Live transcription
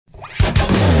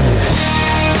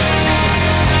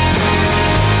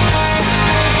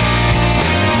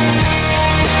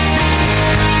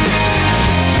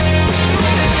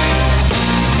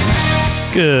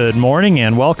Good morning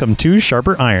and welcome to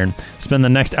Sharper Iron. Spend the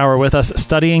next hour with us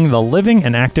studying the living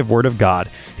and active Word of God,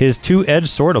 His two-edged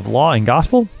sword of law and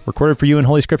gospel, recorded for you in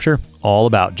Holy Scripture, all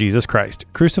about Jesus Christ,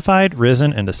 crucified,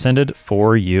 risen, and ascended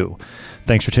for you.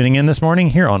 Thanks for tuning in this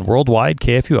morning here on Worldwide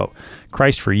KFUO.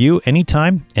 Christ for you,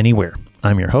 anytime, anywhere.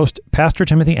 I'm your host, Pastor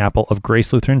Timothy Apple of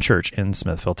Grace Lutheran Church in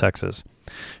Smithville, Texas.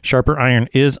 Sharper Iron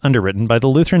is underwritten by the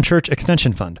Lutheran Church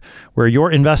Extension Fund, where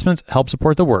your investments help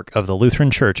support the work of the Lutheran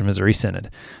Church Missouri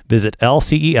Synod. Visit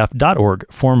lcef.org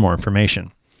for more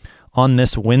information. On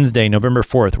this Wednesday, November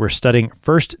 4th, we're studying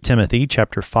 1 Timothy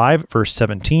chapter 5, verse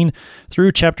 17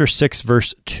 through chapter 6,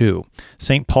 verse 2.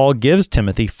 St. Paul gives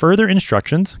Timothy further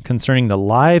instructions concerning the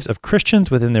lives of Christians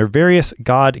within their various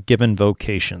God-given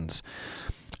vocations.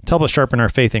 To help us sharpen our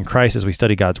faith in Christ as we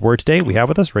study God's Word today, we have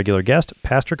with us regular guest,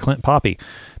 Pastor Clint Poppy.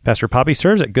 Pastor Poppy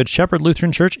serves at Good Shepherd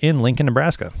Lutheran Church in Lincoln,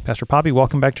 Nebraska. Pastor Poppy,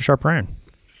 welcome back to Sharper Iron.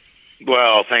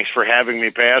 Well, thanks for having me,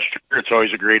 Pastor. It's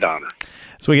always a great honor.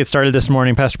 So we get started this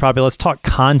morning, Pastor Poppy. Let's talk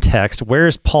context. Where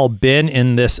has Paul been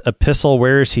in this epistle?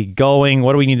 Where is he going?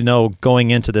 What do we need to know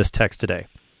going into this text today?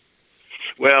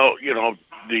 Well,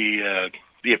 the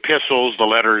epistles, the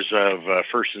letters of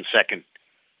 1st and 2nd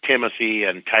Timothy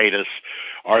and Titus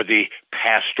are the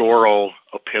pastoral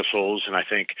epistles, and I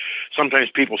think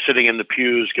sometimes people sitting in the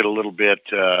pews get a little bit,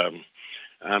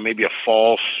 maybe a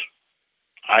false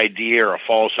idea or a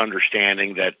false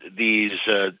understanding that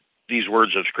these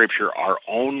words of Scripture are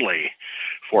only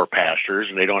for pastors,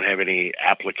 and they don't have any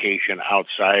application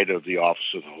outside of the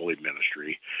office of the holy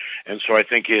ministry. And so I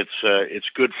think it's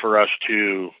good for us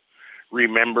to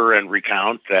remember and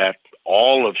recount that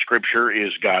all of Scripture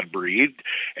is God-breathed,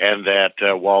 and that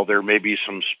while there may be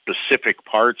some specific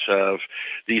parts of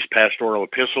these pastoral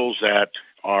epistles that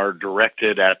are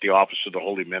directed at the office of the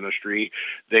holy ministry,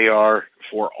 they are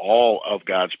for all of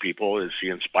God's people. It's the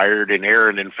inspired,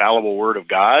 inerrant, infallible Word of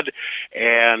God.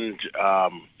 And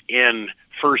in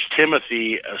 1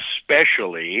 Timothy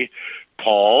especially,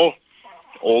 Paul,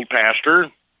 old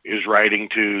pastor, is writing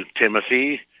to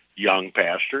Timothy, young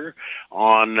pastor,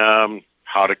 on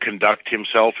how to conduct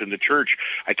himself in the church.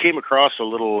 I came across a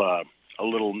little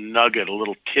nugget, a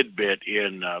little tidbit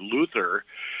in Luther,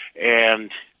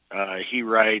 and he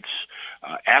writes,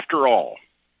 after all,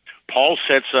 Paul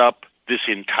sets up this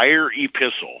entire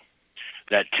epistle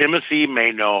that Timothy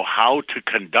may know how to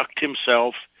conduct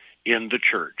himself in the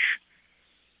church.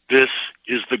 This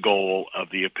is the goal of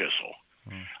the epistle.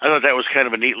 I thought that was kind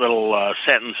of a neat little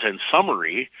sentence and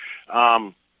summary.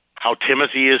 How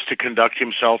Timothy is to conduct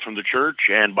himself in the church,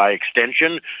 and by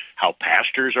extension, how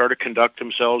pastors are to conduct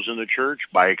themselves in the church,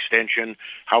 by extension,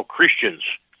 how Christians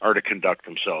are to conduct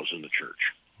themselves in the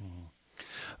church.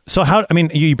 So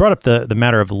you brought up the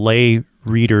matter of lay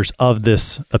readers of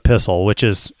this epistle, which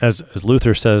is, as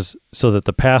Luther says, so that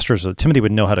the pastors of Timothy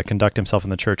would know how to conduct himself in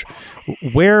the church.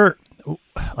 Where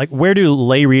do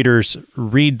lay readers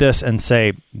read this and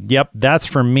say, yep, that's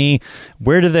for me?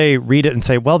 Where do they read it and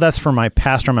say, well, that's for my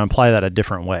pastor, I'm going to apply that a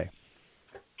different way?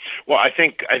 Well, I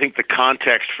think the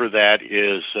context for that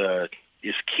is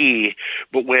key.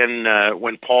 But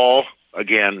when Paul,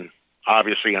 again,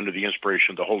 obviously under the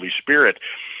inspiration of the Holy Spirit,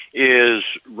 is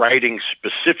writing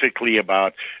specifically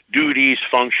about duties,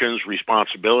 functions,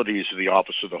 responsibilities of the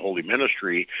office of the holy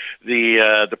ministry,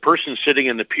 the person sitting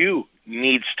in the pew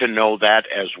needs to know that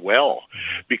as well,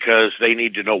 because they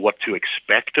need to know what to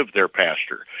expect of their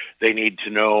pastor. They need to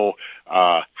know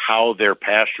how their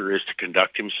pastor is to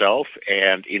conduct himself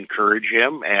and encourage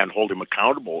him and hold him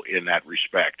accountable in that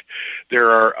respect.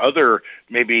 There are other,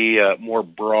 maybe more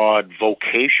broad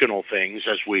vocational things,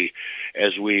 as we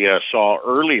saw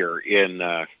earlier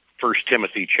in 1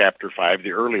 Timothy chapter 5,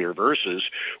 the earlier verses,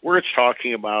 where it's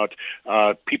talking about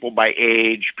people by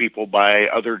age, people by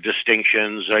other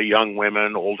distinctions, young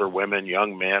women,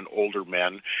 young men, older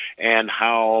men, and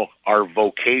how our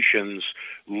vocations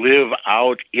live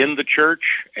out in the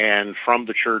church and from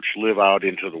the church live out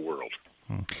into the world.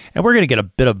 And we're going to get a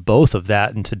bit of both of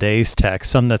that in today's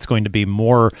text, some that's going to be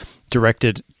more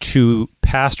directed to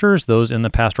pastors, those in the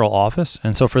pastoral office.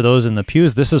 And so for those in the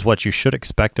pews, this is what you should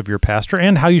expect of your pastor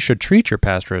and how you should treat your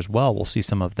pastor as well. We'll see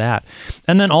some of that.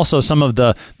 And then also some of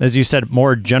the, as you said,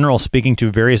 more general speaking to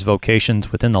various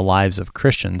vocations within the lives of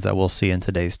Christians that we'll see in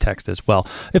today's text as well.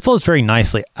 It flows very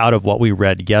nicely out of what we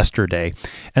read yesterday.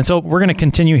 And so we're going to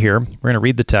continue here. We're going to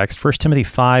read the text, 1 Timothy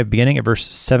 5, beginning at verse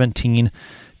 17,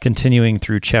 continuing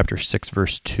through chapter 6,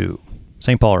 verse 2.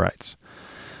 St. Paul writes,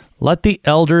 "Let the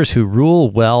elders who rule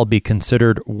well be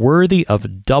considered worthy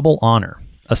of double honor,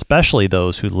 especially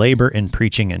those who labor in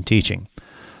preaching and teaching.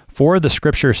 For the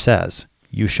Scripture says,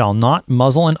 'You shall not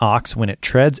muzzle an ox when it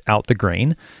treads out the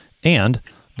grain,' and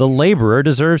The laborer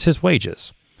deserves his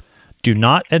wages. Do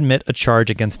not admit a charge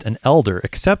against an elder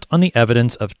except on the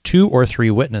evidence of 2 or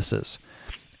 3 witnesses.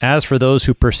 As for those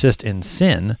who persist in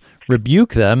sin,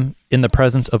 rebuke them in the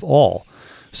presence of all,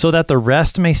 so that the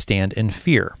rest may stand in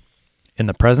fear. In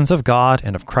the presence of God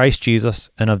and of Christ Jesus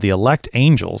and of the elect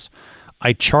angels,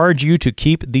 I charge you to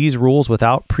keep these rules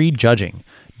without prejudging,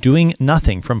 doing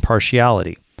nothing from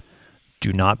partiality.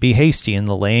 Do not be hasty in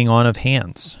the laying on of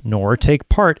hands, nor take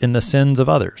part in the sins of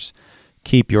others.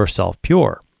 Keep yourself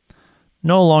pure.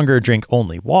 No longer drink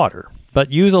only water,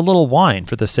 but use a little wine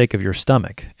for the sake of your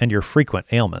stomach and your frequent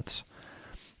ailments.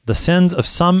 The sins of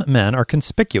some men are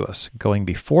conspicuous, going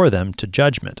before them to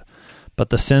judgment, but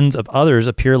the sins of others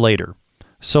appear later.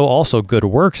 So also good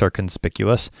works are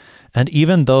conspicuous, and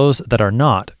even those that are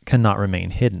not cannot remain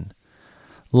hidden.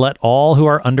 Let all who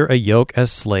are under a yoke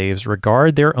as slaves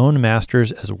regard their own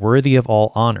masters as worthy of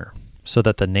all honor, so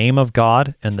that the name of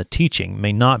God and the teaching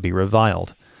may not be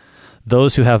reviled.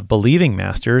 Those who have believing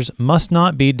masters must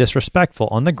not be disrespectful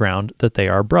on the ground that they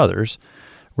are brothers.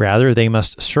 Rather, they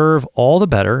must serve all the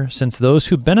better, since those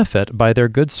who benefit by their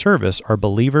good service are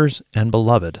believers and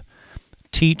beloved.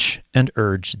 Teach and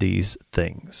urge these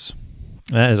things.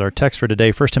 That is our text for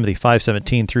today, 1 Timothy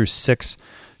 5:17 through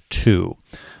 6:2.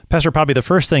 Pastor, probably the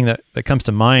first thing that comes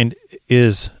to mind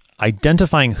is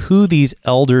identifying who these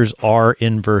elders are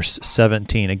in verse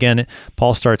 17. Again,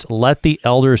 Paul starts, let the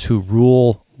elders who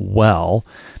rule well.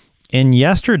 In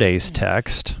yesterday's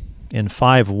text, in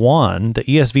 5:1, the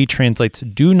ESV translates,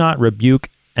 do not rebuke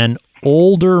an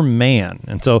older man.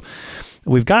 And so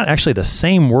we've got actually the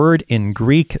same word in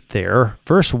Greek there.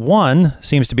 Verse 1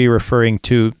 seems to be referring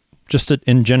to just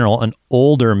in general, an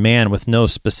older man with no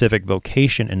specific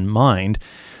vocation in mind.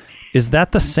 Is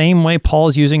that the same way Paul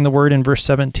is using the word in verse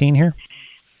 17 here?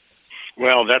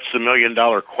 Well, that's the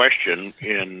million-dollar question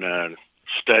in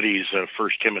studies of 1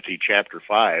 Timothy chapter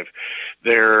 5.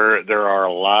 There are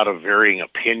a lot of varying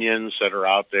opinions that are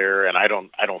out there, and I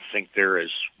don't think they're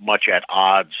as much at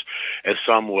odds as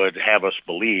some would have us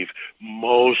believe.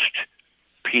 Most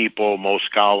people, most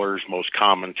scholars, most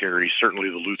commentaries, certainly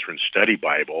the Lutheran Study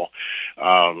Bible,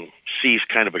 sees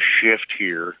kind of a shift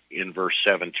here in verse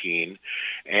 17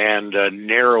 and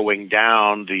narrowing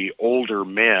down the older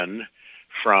men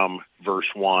from verse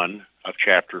 1 of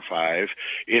chapter 5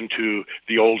 into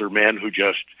the older men who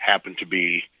just happen to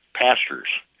be pastors.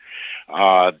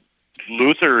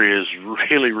 Luther is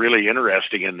really, really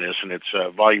interesting in this, and it's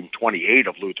volume 28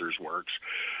 of Luther's works.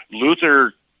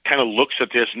 Luther kind of looks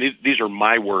at this, and these are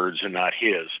my words and not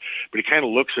his, but he kind of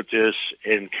looks at this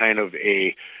in kind of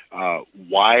a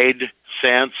wide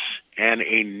sense and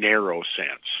a narrow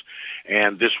sense.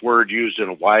 And this word used in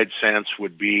a wide sense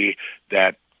would be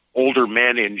that older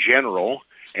men in general,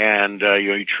 and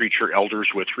you treat your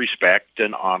elders with respect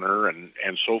and honor and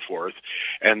so forth.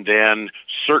 And then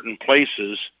certain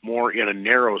places more in a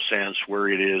narrow sense where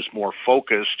it is more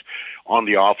focused on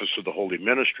the office of the holy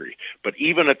ministry. But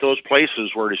even at those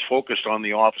places where it is focused on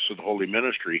the office of the holy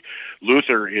ministry,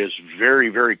 Luther is very,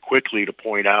 very quickly to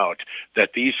point out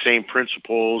that these same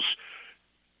principles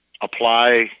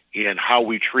apply in how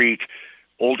we treat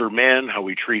older men, how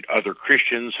we treat other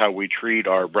Christians, how we treat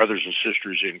our brothers and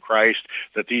sisters in Christ,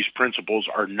 that these principles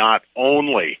are not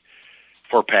only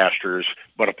for pastors,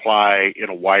 but apply in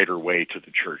a wider way to the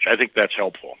church. I think that's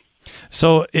helpful.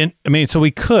 So, so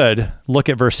we could look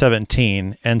at verse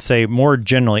 17 and say more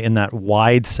generally in that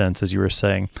wide sense, as you were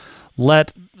saying,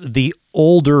 let the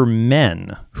older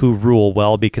men who rule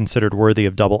well be considered worthy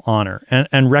of double honor,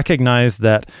 and recognize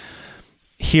that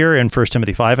here in 1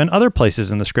 Timothy 5 and other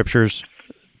places in the scriptures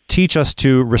teach us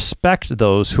to respect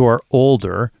those who are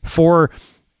older for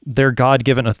their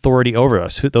God-given authority over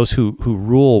us, those who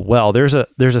rule well. There's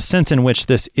a sense in which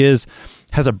this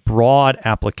has a broad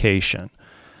application.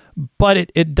 But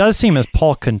it does seem, as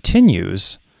Paul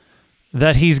continues,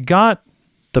 that he's got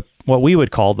what we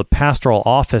would call the pastoral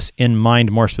office in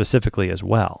mind more specifically as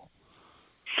well.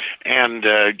 And,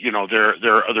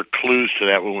 there are other clues to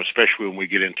that, especially when we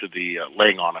get into the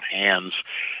laying on of hands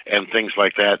and things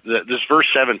like that. This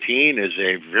verse 17 is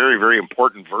a very, very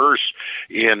important verse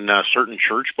in certain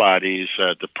church bodies.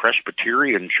 The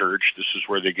Presbyterian Church, this is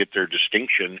where they get their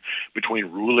distinction between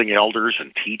ruling elders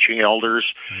and teaching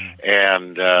elders,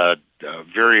 and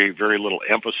very, very little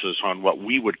emphasis on what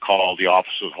we would call the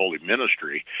office of holy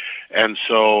ministry. And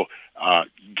so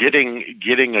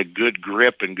getting a good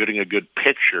grip and getting a good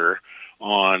picture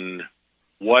on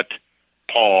what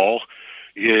Paul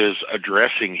is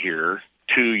addressing here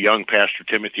to young Pastor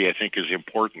Timothy, I think, is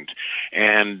important.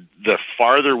 And the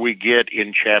farther we get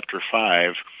in chapter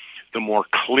 5, the more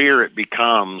clear it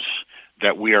becomes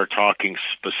that we are talking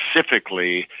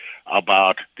specifically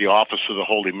about the office of the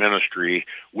holy ministry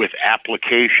with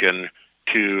application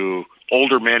to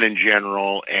older men in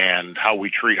general and how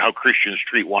Christians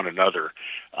treat one another.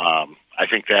 I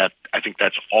think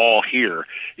that's all here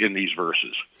in these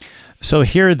verses. So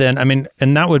here then,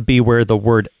 and that would be where the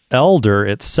word elder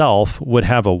itself would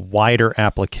have a wider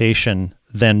application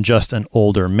than just an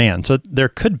older man. So there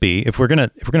could be, if we're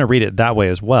gonna read it that way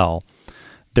as well,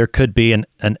 there could be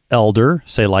an elder,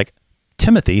 say like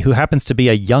Timothy, who happens to be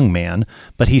a young man,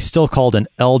 but he's still called an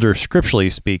elder scripturally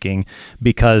speaking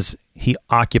because he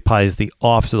occupies the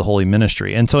office of the holy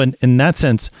ministry. And so in that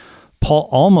sense,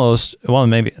 Paul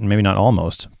maybe not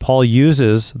almost, Paul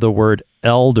uses the word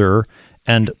elder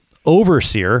and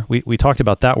overseer. We talked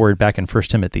about that word back in 1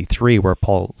 Timothy 3, where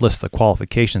Paul lists the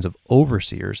qualifications of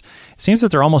overseers. It seems that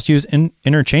they're almost used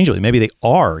interchangeably. Maybe they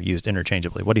are used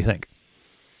interchangeably. What do you think?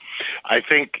 I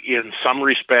think in some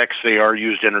respects they are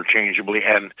used interchangeably,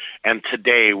 and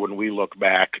today when we look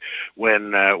back,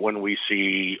 when we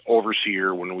see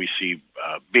overseer, when we see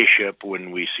bishop,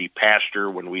 when we see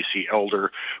pastor, when we see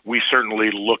elder, we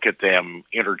certainly look at them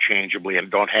interchangeably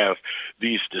and don't have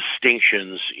these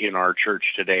distinctions in our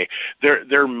church today.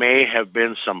 There may have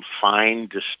been some fine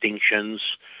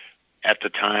distinctions at the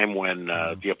time when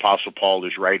the Apostle Paul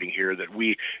is writing here that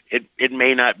it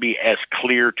may not be as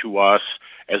clear to us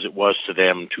as it was to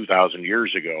them 2,000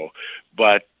 years ago.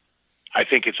 But I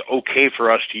think it's okay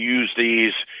for us to use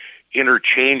these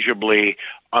interchangeably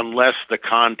unless the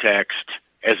context,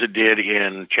 as it did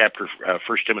in chapter 1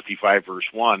 Timothy 5, verse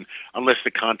 1, unless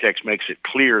the context makes it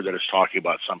clear that it's talking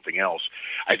about something else.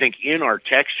 I think in our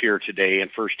text here today in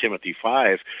 1 Timothy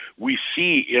 5, we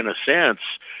see, in a sense,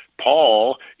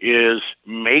 Paul is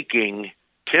making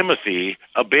Timothy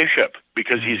a bishop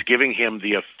because he's giving him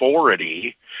the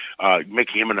authority,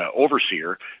 making him an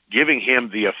overseer, giving him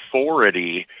the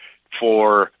authority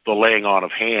for the laying on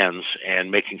of hands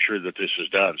and making sure that this is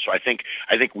done. So I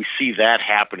think we see that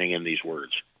happening in these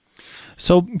words.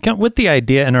 So with the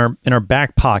idea in our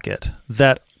back pocket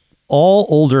that all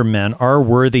older men are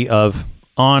worthy of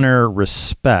honor,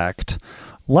 respect,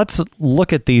 let's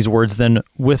look at these words then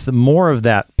with more of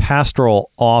that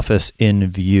pastoral office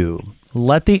in view.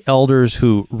 Let the elders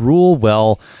who rule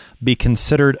well be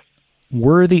considered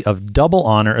worthy of double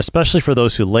honor, especially for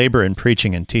those who labor in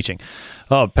preaching and teaching.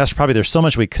 Oh, Pastor Poppy, there's so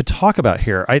much we could talk about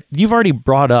here. You've already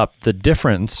brought up the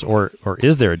difference, or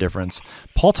is there a difference?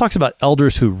 Paul talks about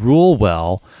elders who rule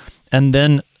well, and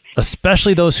then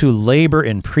especially those who labor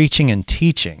in preaching and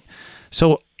teaching.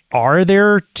 So are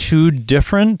there two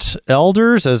different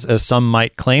elders, as some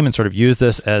might claim, and sort of use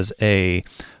this as a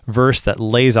verse that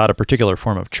lays out a particular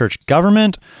form of church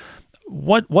government?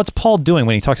 What's Paul doing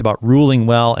when he talks about ruling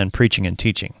well and preaching and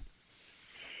teaching?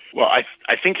 Well,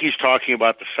 I think he's talking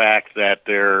about the fact that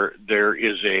there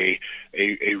is a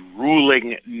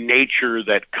ruling nature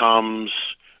that comes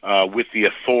with the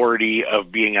authority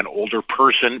of being an older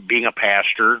person, being a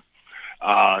pastor.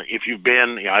 If you've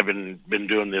been, I've been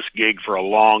doing this gig for a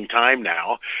long time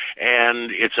now,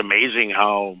 and it's amazing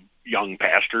how young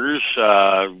pastors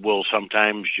will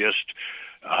sometimes just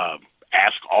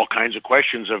ask all kinds of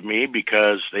questions of me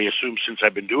because they assume since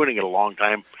I've been doing it a long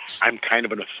time, I'm kind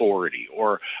of an authority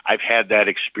or I've had that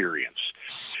experience.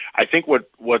 I think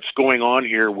what's going on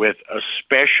here with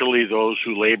especially those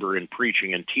who labor in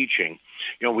preaching and teaching,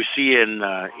 we see in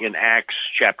Acts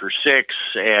chapter 6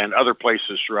 and other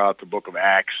places throughout the book of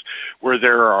Acts where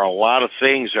there are a lot of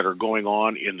things that are going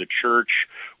on in the church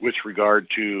with regard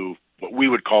to what we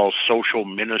would call social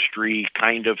ministry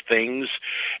kind of things,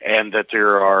 and that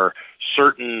there are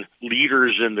certain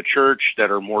leaders in the church that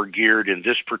are more geared in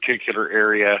this particular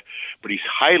area, but he's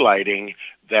highlighting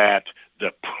that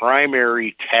the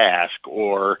primary task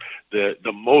or the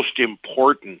most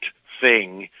important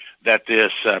thing that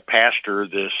this pastor,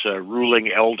 this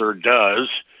ruling elder does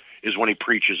is when he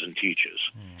preaches and teaches.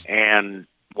 And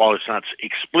while it's not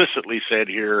explicitly said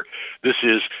here, this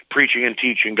is preaching and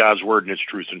teaching God's word in its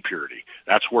truth and purity.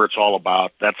 That's where it's all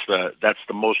about. That's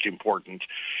the most important.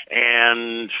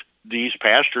 And these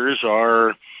pastors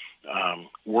are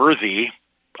worthy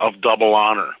of double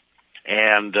honor.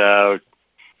 And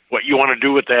what you want to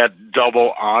do with that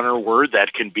double honor word,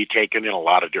 that can be taken in a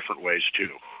lot of different ways too.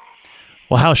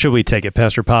 Well, how should we take it,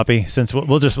 Pastor Poppy? Since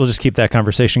we'll just keep that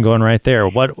conversation going right there.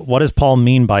 What does Paul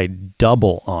mean by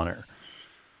double honor?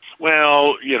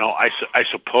 Well, I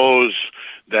suppose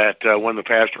that when the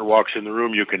pastor walks in the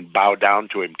room, you can bow down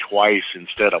to him twice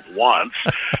instead of once.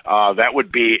 That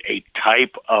would be a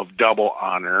type of double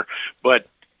honor, but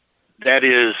that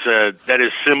is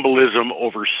symbolism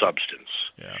over substance.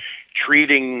 Yeah.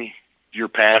 Treating your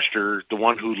pastor, the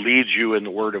one who leads you in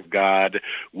the Word of God,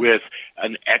 with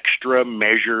an extra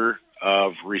measure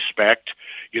of respect.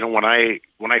 When I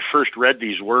first read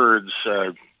these words,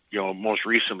 most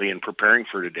recently in preparing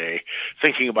for today,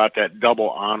 thinking about that double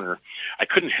honor, I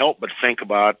couldn't help but think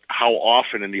about how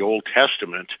often in the Old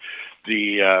Testament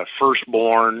the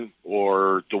firstborn,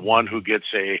 or the one who gets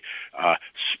a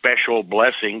special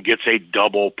blessing, gets a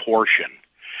double portion.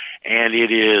 And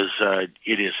it is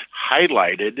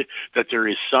highlighted that there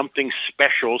is something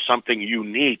special, something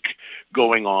unique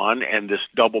going on, and this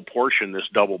double portion, this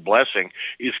double blessing,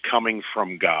 is coming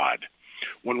from God.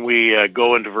 When we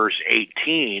go into verse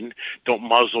 18, don't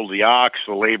muzzle the ox,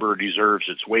 the laborer deserves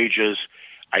its wages,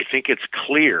 I think it's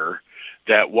clear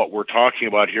that what we're talking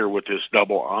about here with this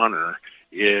double honor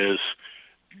is,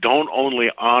 don't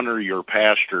only honor your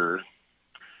pastor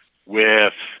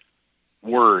with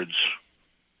words,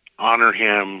 honor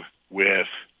him with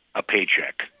a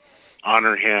paycheck.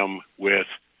 Honor him with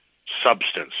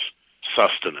substance,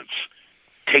 sustenance.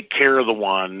 Take care of the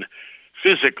one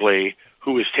physically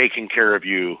who is taking care of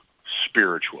you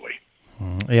spiritually.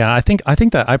 Yeah, I think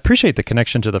that I appreciate the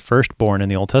connection to the firstborn in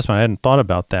the Old Testament. I hadn't thought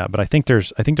about that, but I think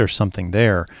there's something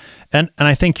there, and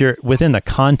I think you're within the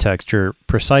context. You're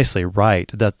precisely right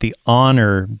that the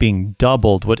honor being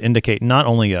doubled would indicate not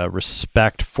only a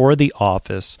respect for the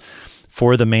office,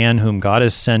 for the man whom God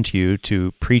has sent you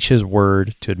to preach His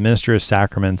word, to administer His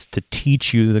sacraments, to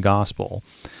teach you the gospel.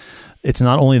 It's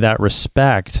not only that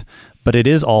respect, but it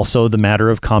is also the matter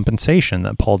of compensation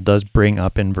that Paul does bring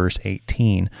up in verse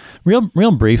 18.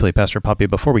 Real briefly, Pastor Poppy,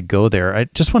 before we go there, I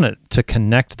just wanted to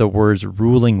connect the words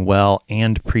ruling well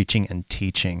and preaching and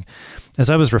teaching.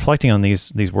 As I was reflecting on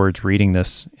these words, reading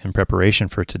this in preparation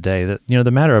for today, that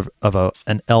the matter of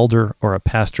an elder or a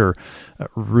pastor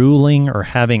ruling or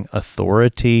having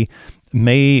authority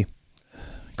may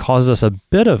cause us a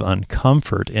bit of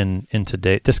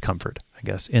discomfort, I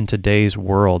guess, in today's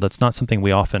world. That's not something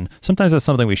sometimes that's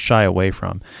something we shy away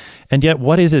from. And yet,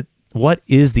 what is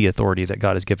the authority that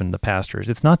God has given the pastors?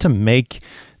 It's not to make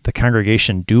the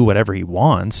congregation do whatever He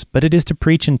wants, but it is to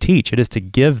preach and teach. It is to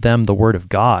give them the word of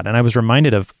God. And I was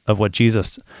reminded of what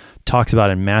Jesus talks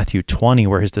about in Matthew 20,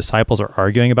 where His disciples are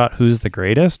arguing about who's the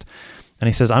greatest. And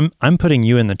He says, I'm putting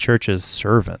you in the church as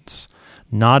servants,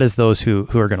 not as those who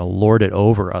are going to lord it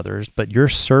over others, but you're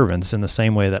servants in the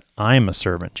same way that I'm a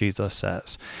servant, Jesus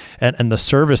says. And the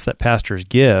service that pastors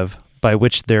give, by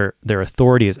which their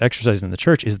authority is exercised in the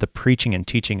church, is the preaching and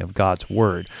teaching of God's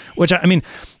word, which, I mean,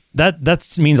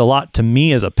 that means a lot to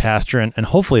me as a pastor, and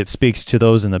hopefully it speaks to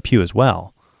those in the pew as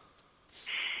well.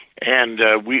 And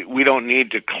we don't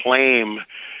need to claim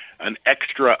an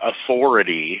extra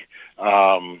authority,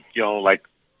 like,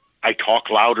 I talk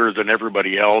louder than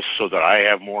everybody else so that I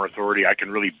have more authority. I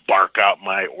can really bark out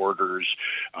my orders.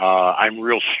 I'm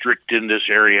real strict in this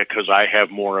area because I have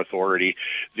more authority.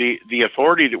 The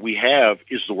authority that we have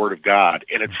is the Word of God,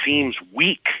 and it seems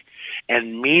weak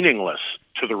and meaningless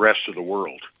to the rest of the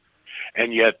world.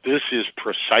 And yet this is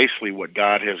precisely what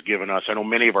God has given us. I know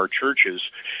many of our churches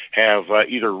have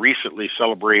either recently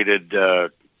celebrated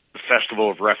the Festival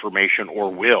of Reformation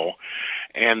or will.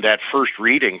 And that first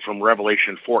reading from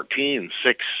Revelation 14,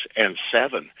 6 and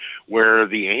 7, where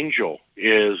the angel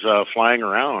is flying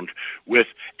around with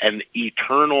an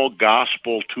eternal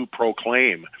gospel to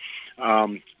proclaim.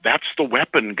 That's the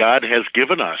weapon God has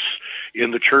given us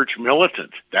in the church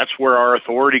militant. That's where our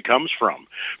authority comes from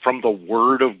the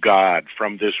Word of God,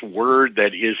 from this Word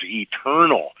that is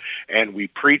eternal. And we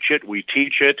preach it, we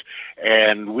teach it,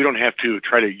 and we don't have to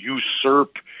try to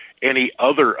usurp any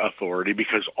other authority,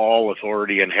 because all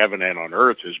authority in heaven and on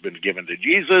earth has been given to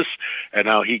Jesus, and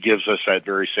now He gives us that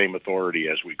very same authority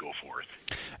as we go forth.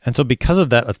 And so because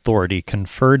of that authority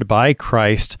conferred by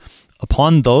Christ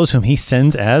upon those whom He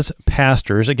sends as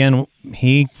pastors, again,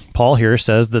 Paul here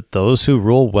says that those who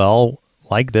rule well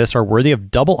like this are worthy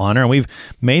of double honor, and we've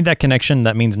made that connection.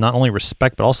 That means not only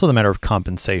respect, but also the matter of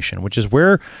compensation, which is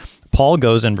where Paul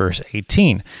goes in verse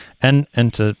 18. And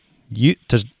to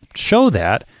show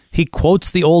that, he quotes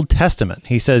the Old Testament.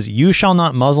 He says, "You shall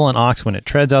not muzzle an ox when it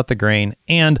treads out the grain,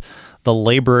 and the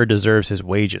laborer deserves his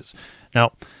wages."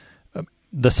 Now,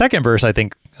 the second verse, I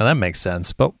think, that makes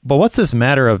sense. But what's this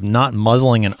matter of not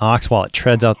muzzling an ox while it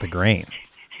treads out the grain?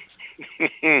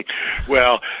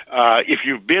 Well, if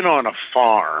you've been on a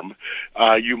farm,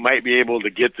 you might be able to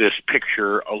get this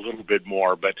picture a little bit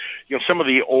more. But some of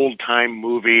the old-time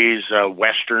movies,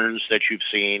 westerns that you've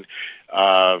seen,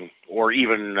 or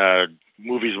even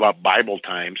movies about Bible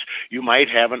times, you might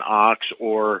have an ox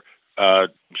or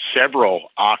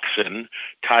several oxen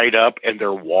tied up, and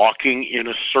they're walking in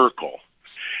a circle.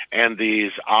 and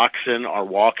these oxen are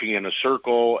walking in a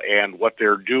circle, and what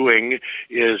they're doing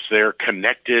is they're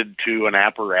connected to an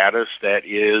apparatus that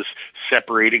is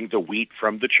separating the wheat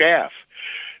from the chaff.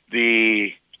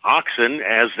 The oxen,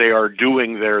 as they are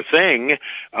doing their thing,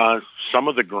 some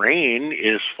of the grain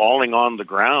is falling on the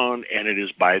ground, and it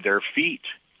is by their feet.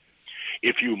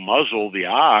 If you muzzle the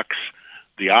ox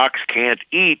can't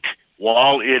eat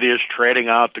while it is treading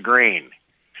out the grain.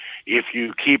 If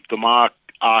you keep the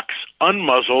ox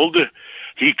unmuzzled,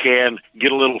 he can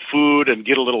get a little food and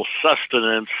get a little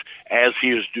sustenance as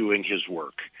he is doing his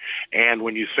work. And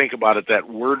when you think about it, that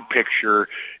word picture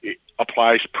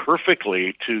applies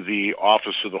perfectly to the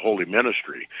office of the holy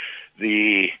ministry.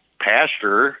 The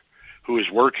pastor who is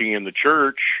working in the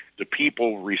church, the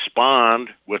people respond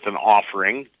with an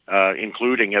offering,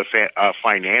 including a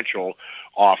financial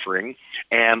offering,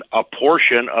 and a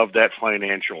portion of that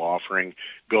financial offering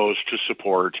goes to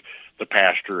support the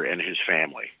pastor and his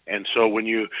family. And so when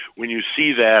you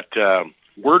see that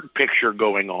word picture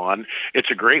going on,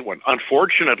 it's a great one.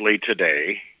 Unfortunately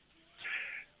today,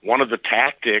 one of the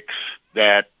tactics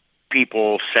that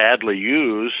people sadly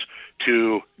use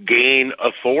to gain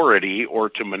authority or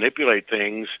to manipulate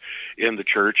things in the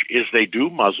church is they do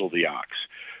muzzle the ox.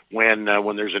 When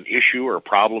there's an issue or a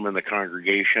problem in the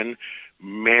congregation,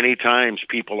 many times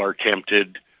people are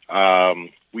tempted,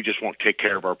 we just won't take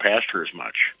care of our pastor as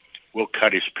much. We'll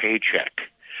cut his paycheck.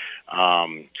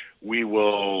 We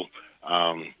will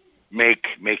make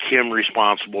him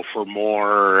responsible for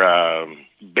more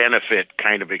benefit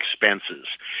kind of expenses.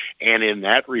 And in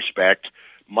that respect,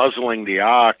 muzzling the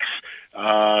ox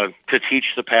to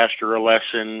teach the pastor a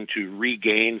lesson, to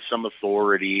regain some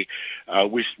authority.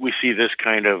 We see this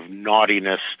kind of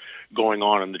naughtiness going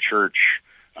on in the church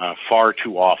far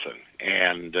too often,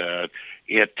 and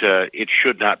it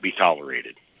should not be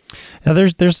tolerated. Now,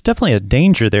 there's definitely a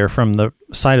danger there from the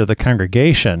side of the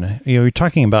congregation. You know, we were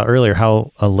talking about earlier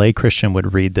how a lay Christian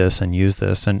would read this and use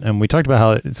this, and we talked about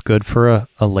how it's good for a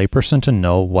layperson to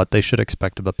know what they should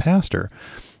expect of a pastor.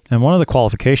 And one of the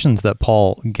qualifications that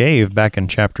Paul gave back in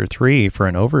chapter 3 for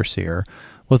an overseer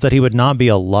was that he would not be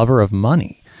a lover of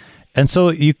money. And so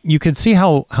you could see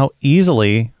how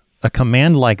easily a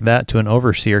command like that to an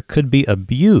overseer could be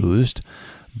abused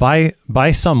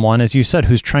by someone, as you said,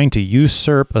 who's trying to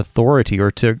usurp authority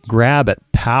or to grab at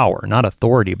power, not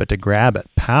authority, but to grab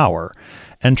at power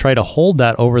and try to hold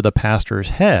that over the pastor's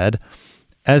head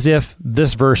as if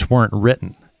this verse weren't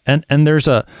written. And there's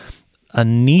a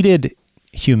needed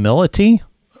humility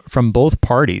from both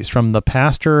parties, from the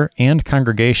pastor and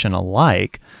congregation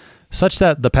alike, such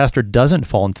that the pastor doesn't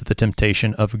fall into the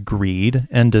temptation of greed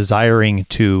and desiring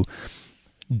to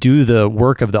do the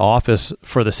work of the office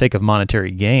for the sake of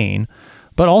monetary gain,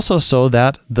 but also so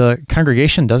that the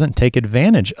congregation doesn't take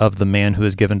advantage of the man who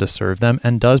is given to serve them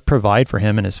and does provide for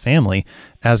him and his family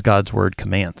as God's word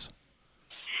commands.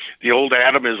 The old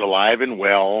Adam is alive and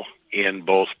well in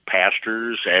both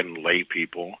pastors and lay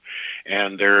people,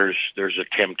 and there's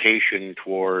a temptation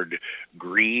toward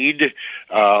greed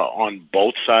on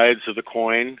both sides of the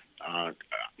coin.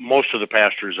 Most of the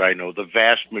pastors I know, the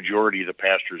vast majority of the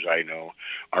pastors I know,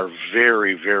 are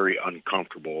very, very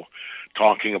uncomfortable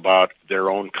talking about their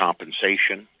own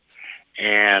compensation,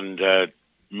 and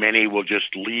many will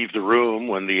just leave the room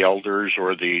when the elders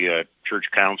or the church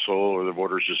council or the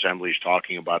voters' assembly is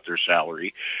talking about their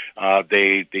salary.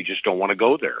 They just don't want to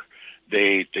go there.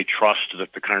 They trust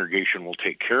that the congregation will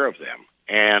take care of them,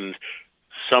 and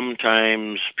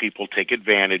sometimes people take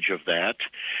advantage of that,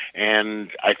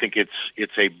 and I think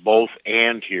it's a both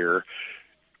and here.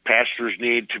 Pastors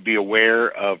need to be aware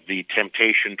of the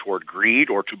temptation toward greed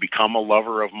or to become a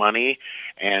lover of money,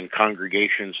 and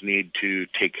congregations need to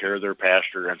take care of their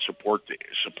pastor and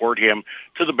support him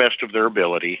to the best of their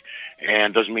ability.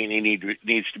 And doesn't mean he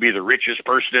needs to be the richest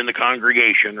person in the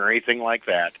congregation or anything like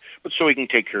that, but so he can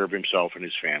take care of himself and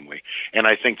his family. And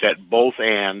I think that both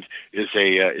and is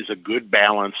a good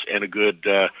balance and a good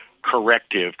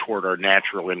corrective toward our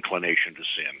natural inclination to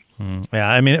sin. Yeah,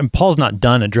 I mean, and Paul's not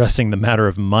done addressing the matter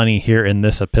of money here in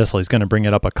this epistle. He's going to bring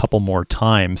it up a couple more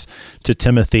times to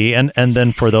Timothy and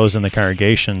then for those in the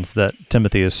congregations that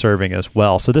Timothy is serving as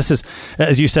well. So this is,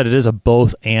 as you said, it is a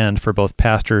both and for both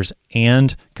pastors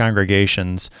and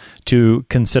congregations to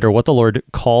consider what the Lord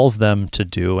calls them to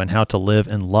do and how to live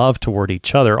in love toward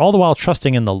each other, all the while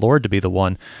trusting in the Lord to be the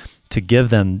one to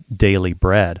give them daily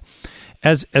bread.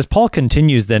 As Paul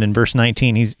continues then in verse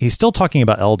 19, he's still talking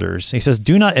about elders. He says,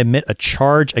 "Do not admit a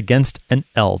charge against an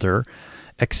elder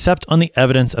except on the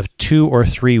evidence of 2 or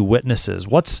 3 witnesses."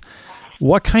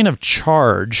 What kind of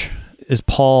charge is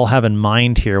Paul have in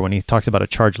mind here when he talks about a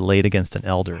charge laid against an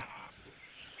elder?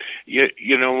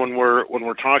 You know, when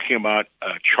we're talking about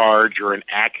a charge or an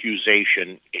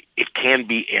accusation, it can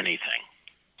be anything.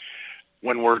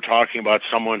 When we're talking about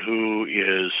someone who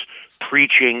is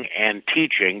preaching and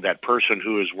teaching, that person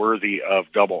who is worthy of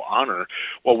double honor,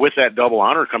 well, with that double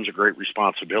honor comes a great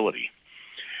responsibility.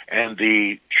 And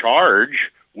the charge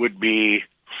would be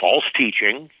false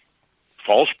teaching,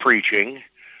 false preaching,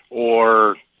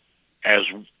 or as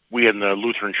we in the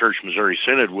Lutheran Church Missouri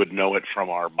Synod would know it from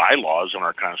our bylaws and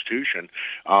our Constitution,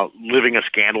 living a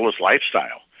scandalous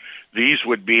lifestyle. These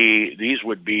would be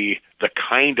the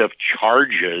kind of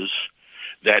charges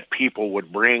that people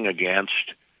would bring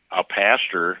against a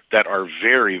pastor that are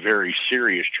very, very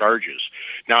serious charges.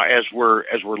 Now, as we're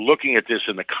looking at this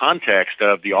in the context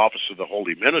of the office of the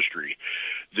holy ministry,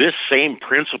 this same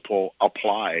principle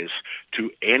applies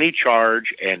to any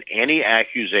charge and any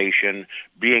accusation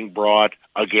being brought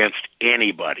against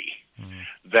anybody.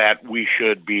 That we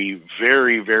should be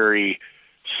very, very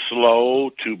slow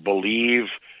to believe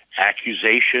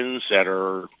accusations that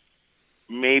are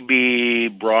maybe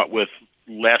brought with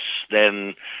less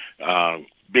than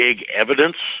big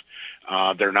evidence.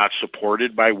 They're not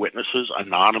supported by witnesses,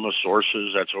 anonymous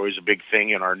sources. That's always a big thing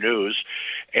in our news.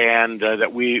 And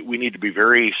that we need to be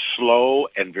very slow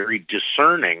and very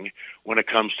discerning when it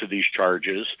comes to these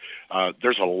charges.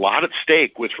 There's a lot at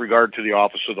stake with regard to the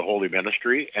office of the holy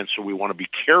ministry, and so we want to be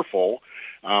careful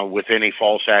with any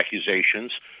false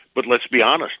accusations. But let's be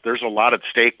honest, there's a lot at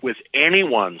stake with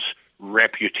anyone's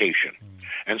reputation.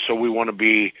 And so we want to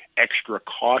be extra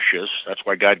cautious. That's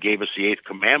why God gave us the 8th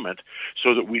commandment,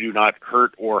 so that we do not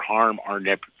hurt or harm our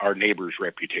neighbor's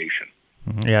reputation.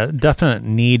 Yeah, definite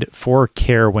need for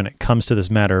care when it comes to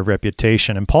this matter of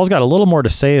reputation. And Paul's got a little more to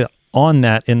say on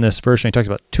that in this verse when he talks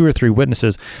about 2 or 3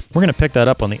 witnesses. We're going to pick that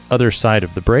up on the other side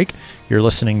of the break. You're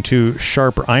listening to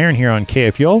Sharper Iron here on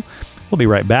KFUO. We'll be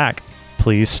right back.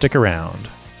 Please stick around.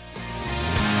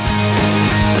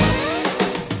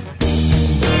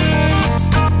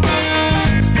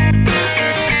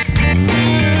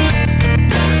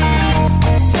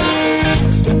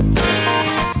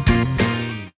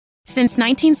 Since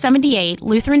 1978,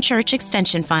 Lutheran Church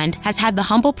Extension Fund has had the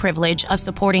humble privilege of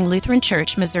supporting Lutheran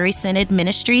Church Missouri Synod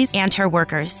ministries and her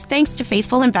workers. Thanks to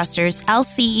faithful investors,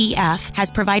 LCEF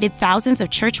has provided thousands of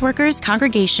church workers,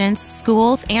 congregations,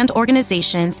 schools, and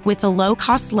organizations with the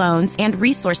low-cost loans and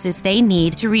resources they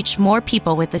need to reach more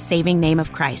people with the saving name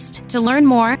of Christ. To learn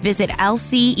more, visit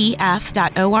lcef.org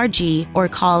or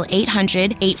call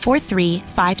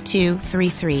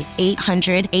 800-843-5233,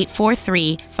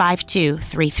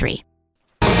 800-843-5233.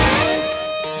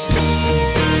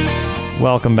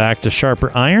 Welcome back to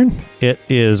Sharper Iron. It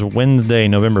is Wednesday,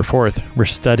 November 4th. We're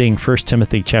studying 1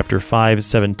 Timothy chapter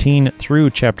 5:17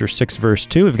 through chapter 6, verse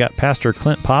 2. We've got Pastor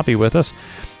Clint Poppy with us.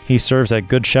 He serves at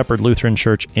Good Shepherd Lutheran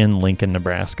Church in Lincoln,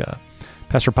 Nebraska.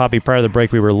 Pastor Poppy, prior to the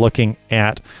break, we were looking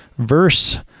at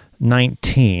verse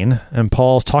 19, and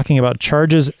Paul's talking about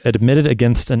charges admitted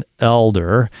against an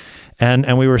elder.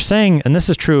 And we were saying, and this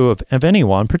is true of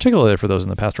anyone, particularly for those in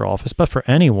the pastoral office, but for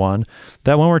anyone,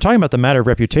 that when we're talking about the matter of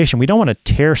reputation, we don't want to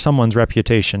tear someone's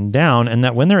reputation down, and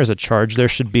that when there is a charge, there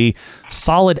should be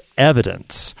solid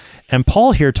evidence. And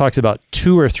Paul here talks about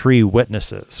 2 or 3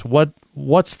 witnesses.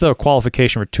 What's the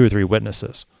qualification for 2 or 3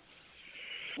 witnesses?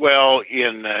 Well,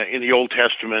 in the Old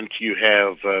Testament, you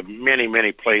have many,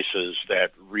 many places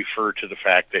that refer to the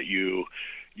fact that you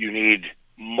need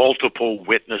multiple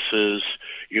witnesses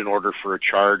in order for a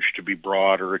charge to be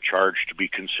brought or a charge to be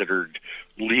considered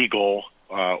legal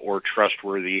or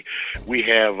trustworthy. We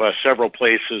have several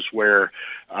places where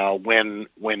when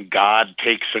God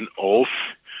takes an oath,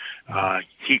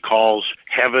 he calls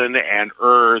heaven and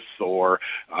earth or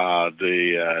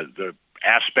the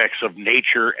aspects of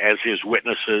nature as his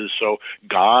witnesses. So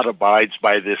God abides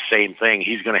by this same thing.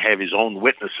 He's going to have his own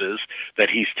witnesses that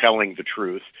he's telling the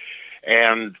truth.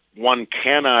 And one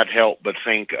cannot help but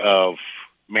think of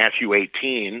Matthew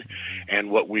 18 and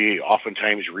what we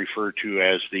oftentimes refer to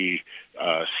as the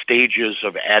stages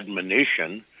of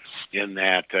admonition in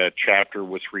that chapter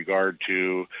with regard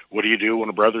to what do you do when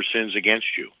a brother sins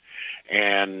against you?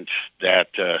 And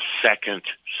that second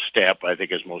step, I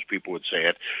think as most people would say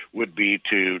it, would be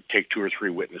to take 2 or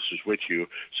 3 witnesses with you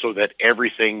so that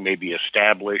everything may be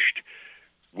established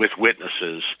with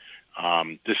witnesses.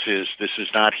 This is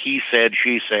not he said,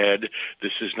 she said.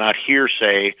 This is not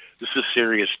hearsay. This is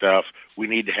serious stuff. We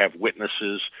need to have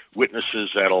witnesses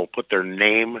that'll put their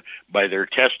name by their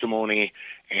testimony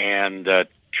and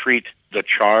treat the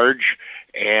charge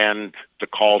and the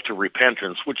call to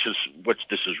repentance, which is what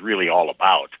this is really all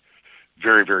about,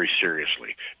 very, very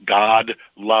seriously. God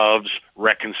loves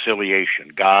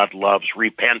reconciliation. God loves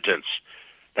repentance.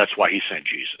 That's why he sent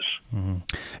Jesus. Mm-hmm.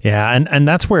 Yeah, and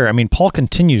that's where, I mean, Paul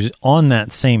continues on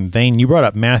that same vein. You brought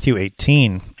up Matthew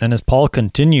 18, and as Paul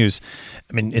continues,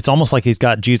 I mean, it's almost like he's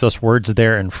got Jesus' words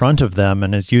there in front of them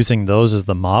and is using those as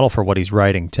the model for what he's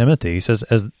writing Timothy. He says,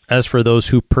 as for those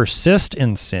who persist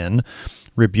in sin,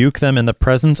 rebuke them in the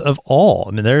presence of all.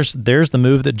 I mean, there's the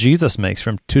move that Jesus makes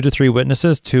from 2 to 3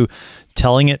 witnesses to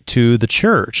telling it to the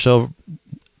church. So,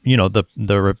 you know,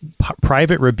 the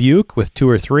private rebuke with 2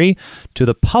 or 3 to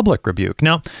the public rebuke.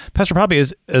 Now, Pastor Poppy,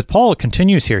 as Paul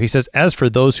continues here, he says, as for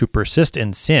those who persist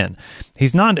in sin,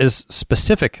 he's not as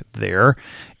specific there.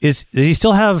 Does he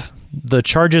still have the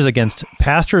charges against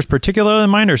pastors particularly in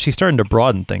mind, or is he starting to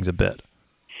broaden things a bit?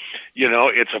 You know,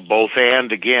 it's a both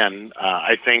and again.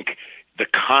 I think the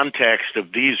context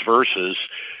of these verses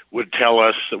would tell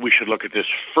us that we should look at this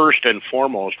first and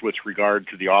foremost with regard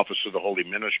to the office of the holy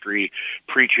ministry,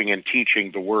 preaching and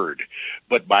teaching the word.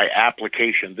 But by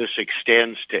application, this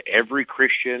extends to every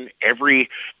Christian,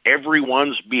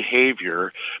 everyone's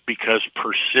behavior, because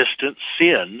persistent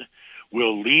sin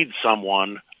will lead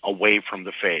someone away from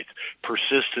the faith.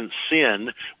 Persistent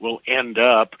sin will end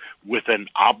up with an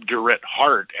obdurate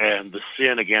heart and the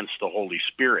sin against the Holy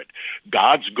Spirit.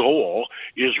 God's goal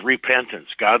is repentance.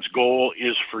 God's goal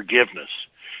is forgiveness.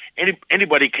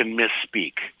 Anybody can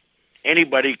misspeak.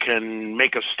 Anybody can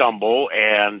make a stumble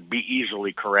and be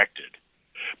easily corrected.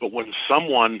 But when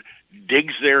someone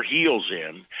digs their heels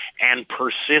in and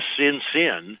persists in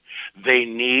sin, they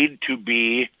need to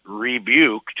be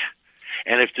rebuked.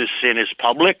 And if this sin is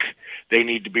public, they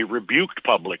need to be rebuked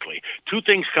publicly. 2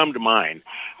 things come to mind.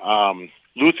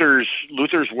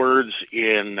 Luther's words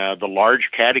in the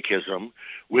Large Catechism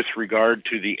with regard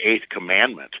to the 8th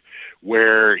commandment,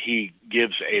 where he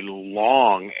gives a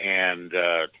long and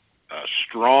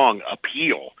strong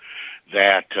appeal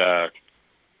that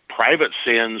private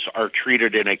sins are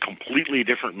treated in a completely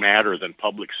different manner than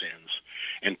public sins.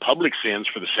 And public sins,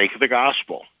 for the sake of the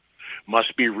gospel,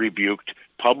 must be rebuked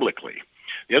publicly.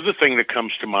 The other thing that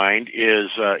comes to mind is,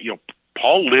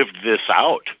 Paul lived this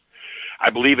out. I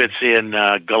believe it's in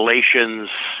Galatians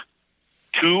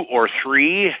 2 or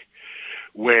 3,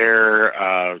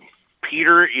 where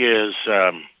Peter is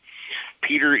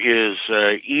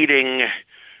eating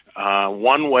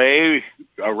one way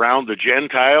around the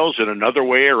Gentiles and another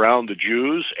way around the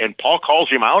Jews, and Paul calls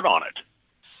him out on it.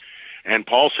 And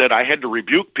Paul said, I had to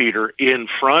rebuke Peter in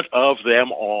front of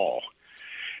them all,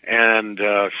 and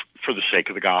for the sake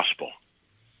of the gospel.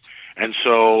 And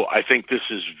so I think this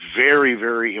is very,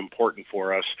 very important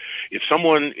for us. If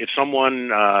someone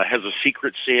has a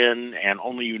secret sin and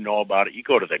only you know about it, you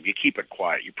go to them. You keep it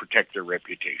quiet. You protect their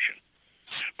reputation.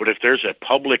 But if there's a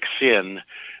public sin,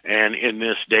 and in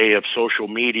this day of social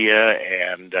media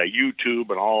and YouTube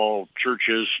and all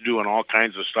churches doing all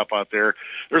kinds of stuff out there,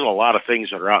 there's a lot of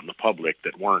things that are out in the public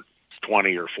that weren't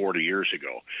 20 or 40 years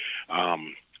ago.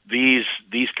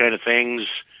 These kind of things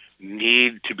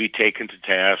need to be taken to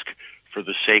task for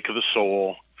the sake of the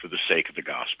soul, for the sake of the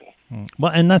gospel.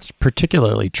 Well, and that's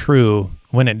particularly true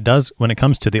when it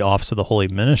comes to the office of the holy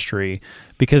ministry,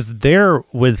 because there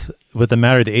with the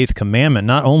matter of the 8th commandment,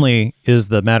 not only is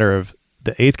the matter of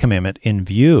the 8th commandment in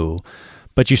view,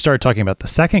 but you start talking about the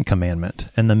 2nd commandment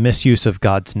and the misuse of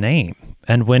God's name.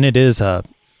 And when it is an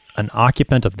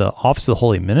occupant of the office of the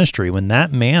holy ministry, when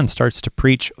that man starts to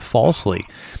preach falsely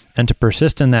and to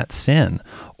persist in that sin,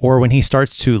 or when he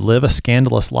starts to live a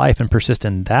scandalous life and persist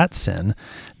in that sin,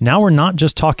 now we're not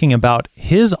just talking about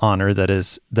his honor that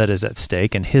is at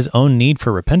stake and his own need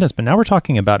for repentance, but now we're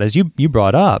talking about, as you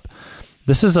brought up,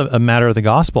 this is a matter of the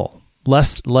gospel,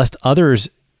 lest others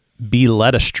be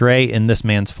led astray in this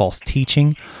man's false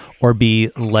teaching or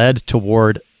be led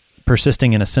toward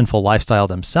persisting in a sinful lifestyle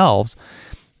themselves.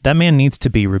 That man needs to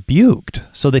be rebuked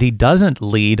so that he doesn't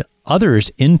lead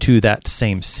others into that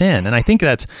same sin. And I think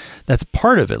that's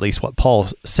part of at least what Paul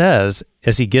says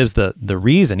as he gives the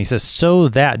reason. He says, so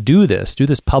that do this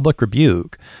public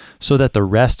rebuke, so that the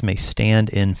rest may stand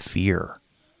in fear.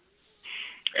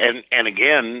 And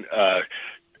again,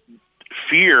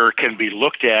 fear can be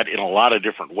looked at in a lot of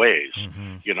different ways.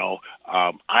 Mm-hmm.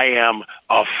 I am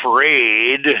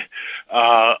afraid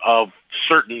of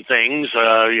certain things,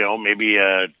 maybe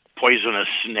a poisonous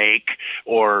snake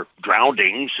or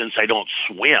drowning since I don't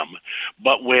swim.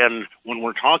 But when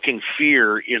we're talking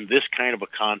fear in this kind of a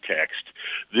context,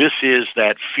 this is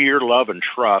that fear, love, and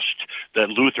trust that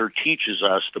Luther teaches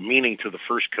us, the meaning to the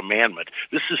 1st commandment.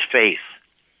 This is faith.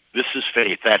 This is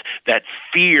faith, that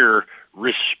fear,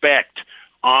 respect,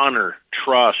 honor,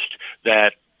 trust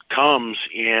that comes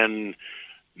in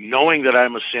knowing that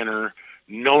I'm a sinner,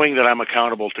 knowing that I'm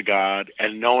accountable to God,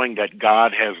 and knowing that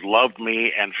God has loved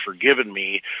me and forgiven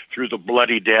me through the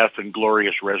bloody death and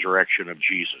glorious resurrection of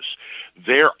Jesus.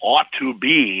 There ought to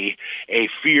be a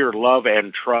fear, love,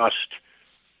 and trust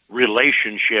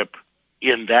relationship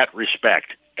in that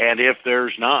respect. And if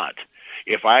there's not,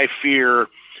 if I fear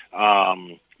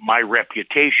my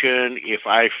reputation, if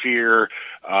I fear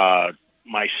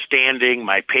my standing,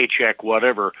 my paycheck,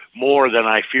 whatever, more than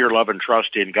I fear, love, and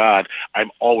trust in God,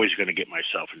 I'm always going to get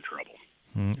myself in trouble.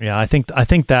 Yeah, I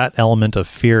think that element of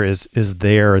fear is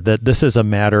there, that this is a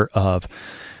matter of,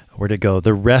 where to go,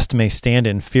 the rest may stand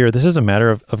in fear. This is a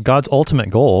matter of God's ultimate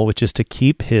goal, which is to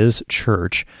keep his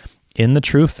church in the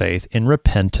true faith, in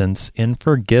repentance, in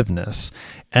forgiveness.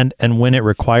 And when it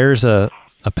requires a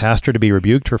pastor to be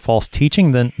rebuked for false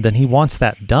teaching, then he wants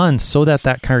that done so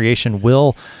that congregation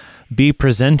will be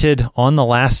presented on the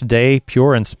last day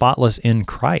pure and spotless in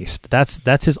Christ.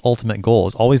 That's his ultimate goal,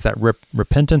 is always that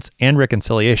repentance and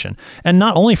reconciliation. And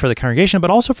not only for the congregation, but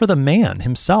also for the man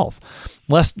himself,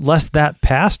 lest that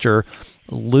pastor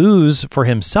lose for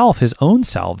himself his own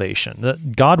salvation.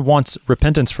 That God wants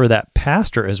repentance for that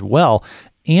pastor as well,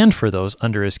 and for those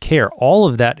under his care. All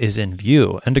of that is in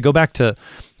view. And to go back to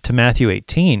Matthew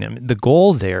 18, the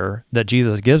goal there that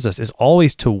Jesus gives us is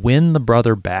always to win the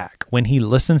brother back. When he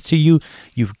listens to you,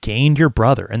 you've gained your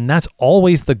brother, and that's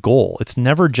always the goal. It's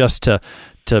never just to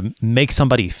make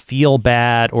somebody feel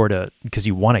bad or because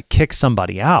you want to kick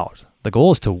somebody out. The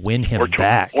goal is to win him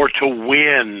back. Or to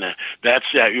win.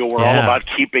 That's we're all about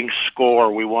keeping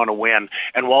score. We want to win.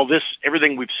 And while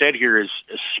everything we've said here is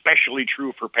especially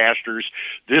true for pastors,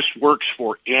 this works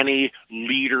for any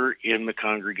leader in the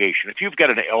congregation. If you've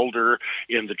got an elder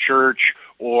in the church,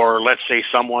 or let's say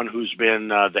someone who's been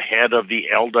the head of the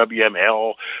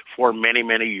LWML for many,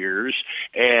 many years,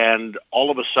 and all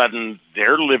of a sudden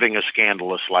they're living a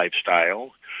scandalous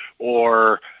lifestyle,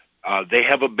 or they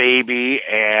have a baby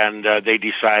and they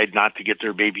decide not to get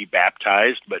their baby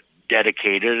baptized, but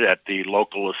dedicated at the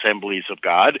local assemblies of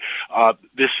God.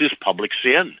 This is public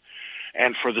sin.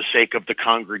 And for the sake of the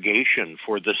congregation,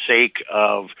 for the sake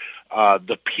of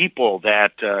the people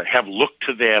that have looked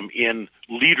to them in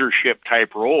leadership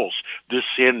type roles, this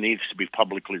sin needs to be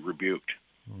publicly rebuked.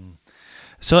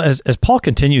 So as Paul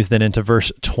continues then into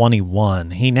verse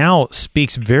 21, he now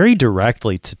speaks very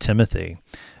directly to Timothy.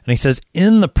 And he says,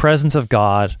 in the presence of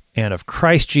God and of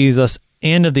Christ Jesus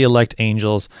and of the elect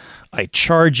angels, I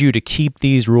charge you to keep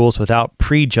these rules without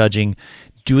prejudging,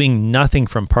 doing nothing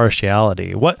from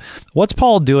partiality. What's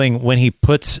Paul doing when he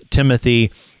puts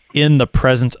Timothy in the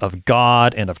presence of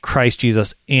God and of Christ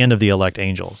Jesus and of the elect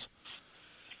angels?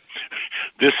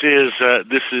 This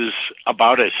is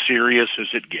about as serious as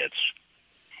it gets.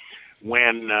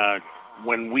 When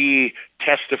we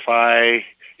testify,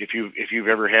 if you've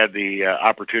ever had the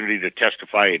opportunity to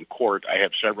testify in court, I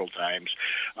have several times,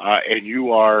 and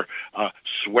you are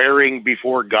swearing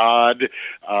before God,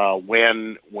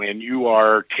 when you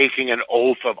are taking an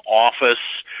oath of office,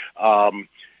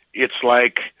 it's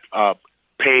like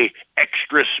pay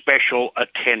extra special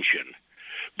attention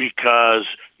because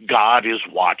God is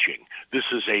watching. This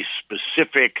is a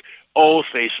specific oath,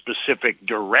 a specific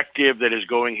directive that is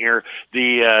going here.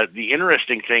 The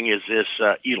interesting thing is this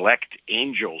elect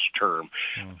angels term.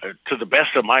 To the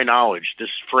best of my knowledge, this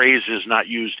phrase is not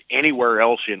used anywhere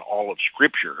else in all of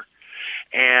Scripture.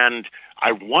 And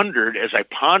I wondered, as I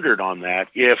pondered on that,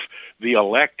 if the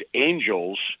elect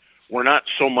angels were not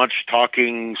so much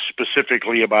talking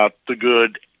specifically about the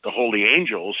good, the holy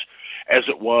angels, as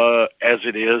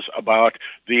it is about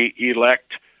the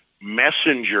elect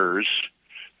messengers,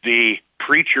 the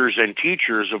preachers and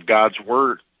teachers of God's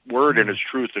word and His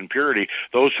truth and purity,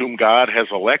 those whom God has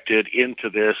elected into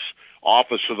this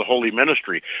office of the holy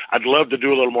ministry. I'd love to do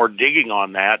a little more digging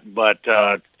on that, but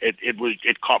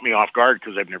it caught me off guard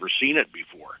because I've never seen it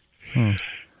before.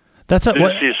 This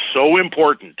is so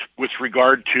important with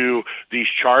regard to these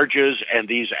charges and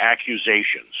these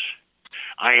accusations.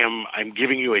 I'm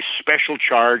giving you a special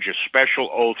charge, a special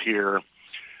oath here.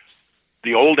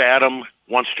 The old Adam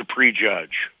wants to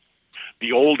prejudge.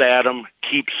 The old Adam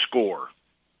keeps score,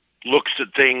 looks at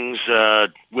things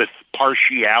with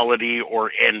partiality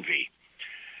or envy.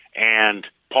 And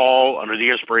Paul, under the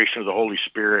inspiration of the Holy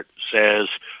Spirit, says,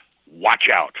 watch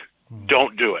out.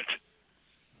 Don't do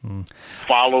it.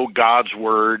 Follow God's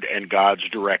word and God's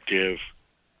directive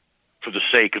for the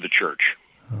sake of the church.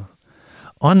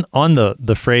 On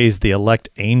the phrase, the elect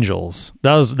angels,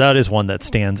 that is one that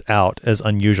stands out as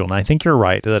unusual. And I think you're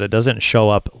right that it doesn't show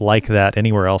up like that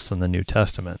anywhere else in the New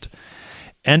Testament.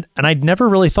 And I'd never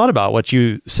really thought about what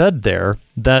you said there,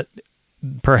 that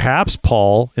perhaps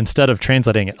Paul, instead of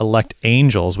translating elect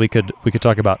angels, we could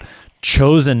talk about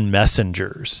chosen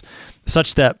messengers,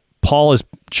 such that Paul is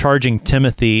charging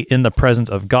Timothy in the presence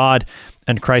of God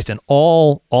and Christ and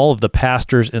all of the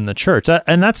pastors in the church.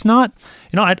 And that's not,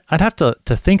 I'd have to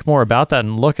think more about that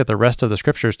and look at the rest of the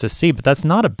scriptures to see, but that's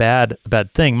not a bad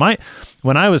thing.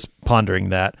 When I was pondering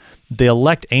that, the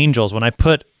elect angels, when I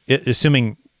put,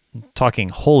 assuming talking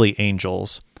holy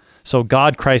angels, so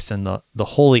God, Christ, and the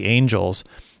holy angels,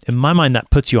 in my mind,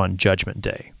 that puts you on Judgment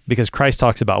Day, because Christ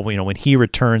talks about, when he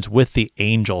returns with the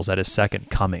angels at his second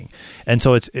coming. And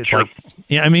so it's Sure.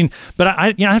 like, but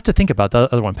I have to think about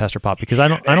the other one, Pastor Pop, because I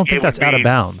don't think that's out of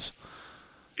bounds.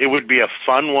 It would be a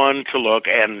fun one to look,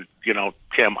 and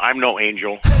Tim, I'm no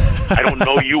angel. I don't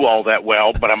know you all that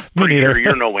well, but I'm pretty sure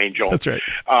you're no angel. That's right.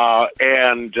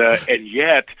 And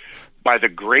yet, by the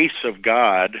grace of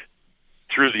God,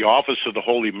 through the office of the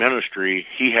Holy Ministry,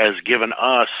 he has given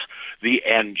us the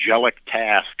angelic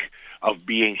task of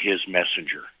being his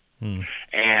messenger,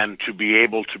 and to be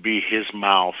able to be his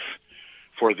mouth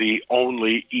for the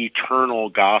only eternal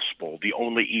gospel, the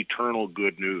only eternal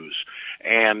good news,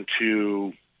 and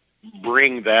to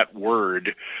bring that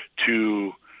word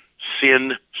to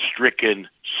sin-stricken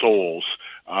souls.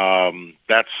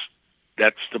 That's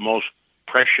the most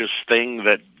precious thing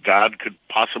that God could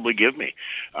possibly give me.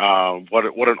 What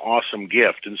an awesome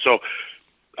gift. And so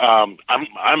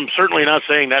I'm certainly not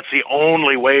saying that's the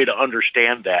only way to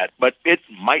understand that, but it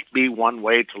might be one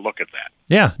way to look at that.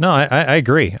 Yeah, no, I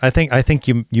agree. I think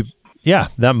you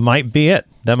that might be it.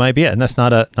 That might be it. And that's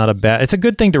not a bad, it's a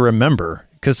good thing to remember,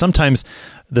 because sometimes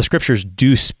the scriptures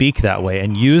do speak that way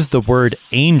and use the word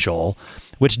angel,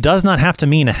 which does not have to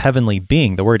mean a heavenly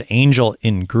being. The word angel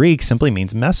in Greek simply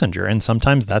means messenger, and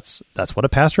sometimes that's what a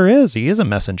pastor is. He is a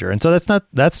messenger, and so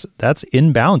that's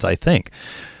in bounds, I think.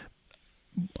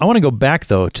 I want to go back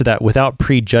though to that without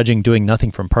prejudging, doing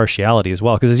nothing from partiality as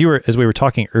well, because as we were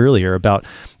talking earlier about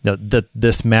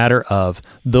this matter of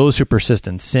those who persist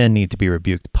in sin need to be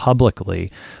rebuked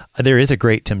publicly. There is a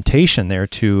great temptation there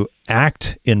to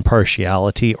act in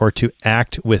partiality or to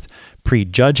act with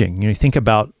prejudging. You think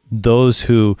about those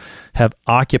who have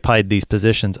occupied these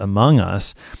positions among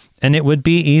us, and it would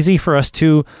be easy for us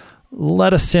to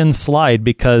let a sin slide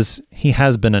because he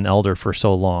has been an elder for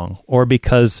so long, or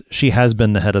because she has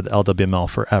been the head of the LWML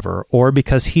forever, or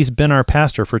because he's been our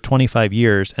pastor for 25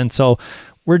 years. And so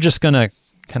we're just going to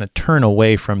kind of turn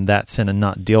away from that sin and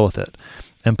not deal with it.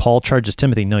 And Paul charges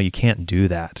Timothy, no, you can't do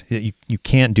that. You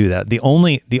can't do that. The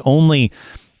only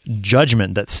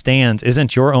judgment that stands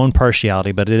isn't your own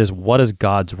partiality, but it is, what does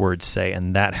God's word say?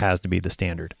 And that has to be the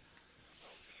standard.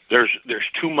 There's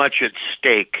too much at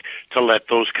stake to let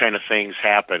those kind of things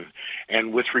happen.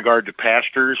 And with regard to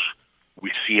pastors,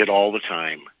 we see it all the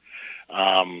time.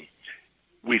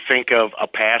 We think of a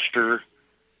pastor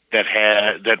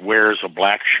that wears a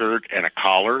black shirt and a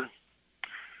collar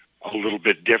a little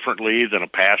bit differently than a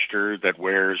pastor that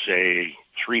wears a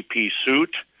three-piece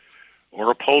suit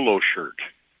or a polo shirt.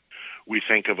 We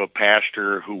think of a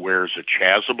pastor who wears a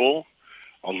chasuble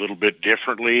a little bit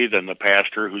differently than the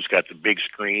pastor who's got the big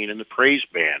screen and the praise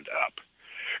band up.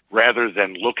 Rather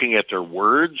than looking at their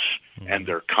words and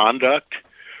their conduct,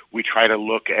 we try to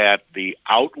look at the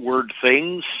outward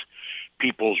things,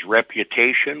 people's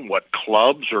reputation, what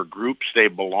clubs or groups they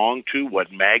belong to,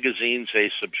 what magazines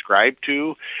they subscribe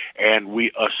to, and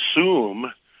we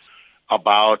assume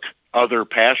about other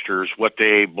pastors what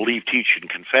they believe, teach, and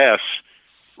confess,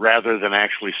 rather than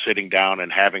actually sitting down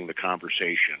and having the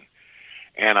conversation.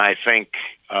 And I think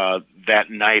that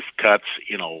knife cuts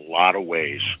in a lot of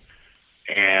ways.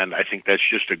 And I think that's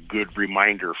just a good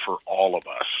reminder for all of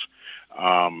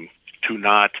us to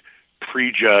not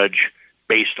prejudge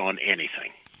based on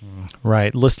anything.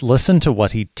 Right. Listen to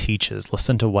what he teaches.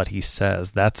 Listen to what he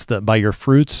says. That's by their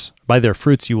fruits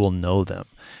you will know them.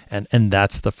 And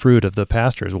that's the fruit of the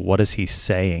pastor, is what is he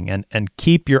saying? And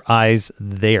keep your eyes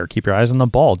there. Keep your eyes on the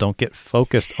ball. Don't get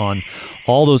focused on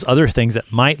all those other things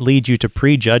that might lead you to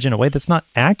prejudge in a way that's not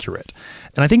accurate.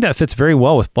 And I think that fits very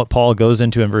well with what Paul goes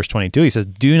into in verse 22. He says,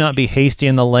 do not be hasty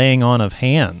in the laying on of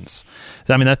hands.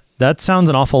 I mean, that sounds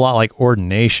an awful lot like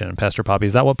ordination, Pastor Poppy.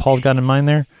 Is that what Paul's got in mind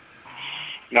there?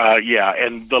 Yeah,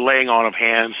 and the laying on of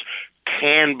hands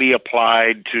can be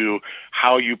applied to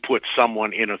how you put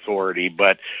someone in authority,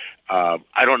 but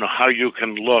I don't know how you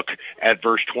can look at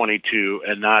verse 22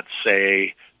 and not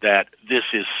say that this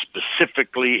is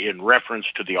specifically in reference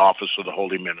to the office of the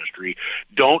Holy Ministry.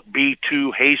 Don't be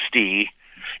too hasty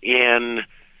in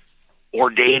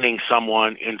ordaining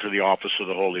someone into the office of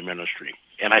the holy ministry.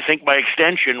 And I think by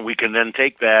extension, we can then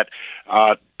take that,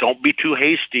 don't be too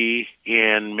hasty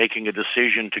in making a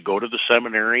decision to go to the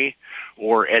seminary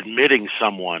or admitting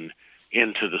someone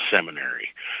into the seminary.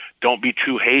 Don't be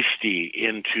too hasty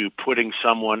into putting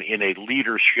someone in a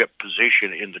leadership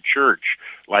position in the church,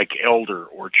 like elder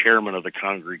or chairman of the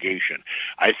congregation.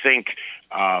 I think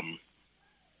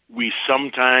we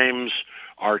sometimes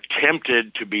are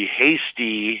tempted to be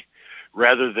hasty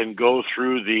rather than go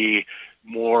through the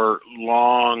more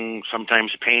long,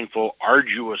 sometimes painful,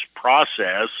 arduous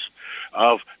process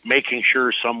of making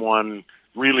sure someone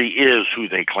really is who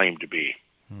they claim to be.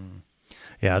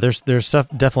 Yeah, there's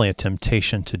definitely a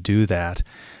temptation to do that,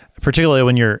 particularly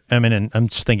when and I'm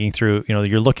just thinking through,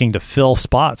 you're looking to fill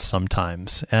spots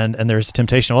sometimes, and there's a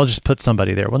temptation, well, just put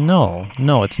somebody there. Well,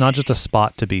 no, it's not just a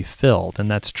spot to be filled, and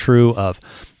that's true of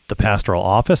the pastoral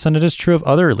office, and it is true of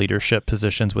other leadership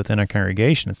positions within a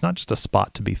congregation. It's not just a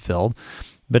spot to be filled,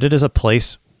 but it is a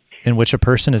place in which a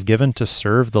person is given to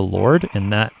serve the Lord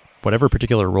in that whatever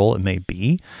particular role it may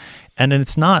be. And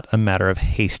it's not a matter of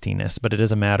hastiness, but it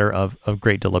is a matter of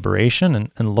great deliberation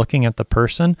and looking at the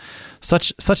person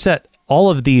such that all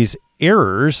of these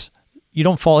errors, you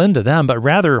don't fall into them, but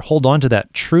rather hold on to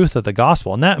that truth of the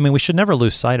gospel. And we should never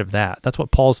lose sight of that. That's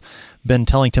what Paul's been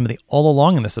telling Timothy all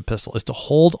along in this epistle, is to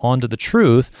hold on to the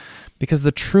truth, because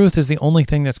the truth is the only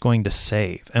thing that's going to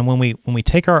save. And when we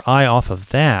take our eye off of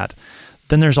that,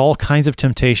 then there's all kinds of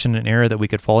temptation and error that we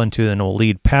could fall into, and will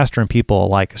lead pastor and people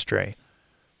alike astray.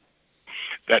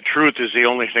 That truth is the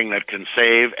only thing that can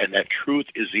save, and that truth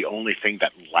is the only thing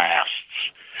that lasts.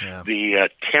 Yeah. The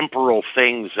temporal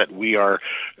things that we are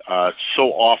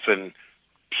so often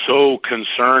so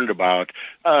concerned about,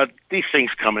 these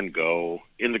things come and go.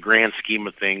 In the grand scheme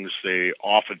of things, they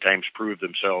oftentimes prove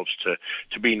themselves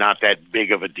to be not that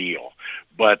big of a deal.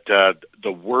 But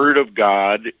the Word of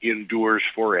God endures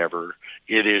forever.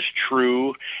 It is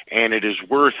true, and it is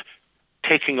worth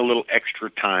taking a little extra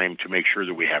time to make sure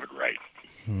that we have it right.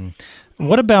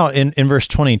 What about in verse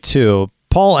 22?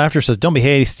 Paul, after says, don't be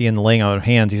hasty in the laying on of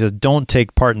hands, he says, don't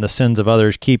take part in the sins of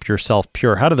others, keep yourself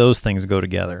pure. How do those things go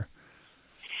together?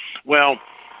 Well,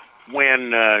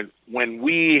 when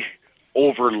we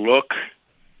overlook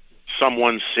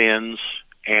someone's sins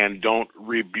and don't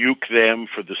rebuke them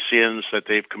for the sins that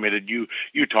they've committed, you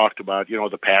talked about,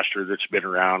 the pastor that's been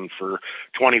around for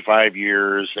 25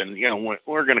 years, and,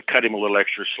 we're going to cut him a little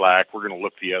extra slack. We're going to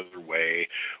look the other way.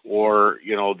 Or,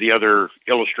 the other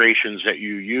illustrations that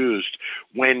you used,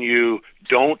 when you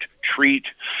don't treat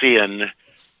sin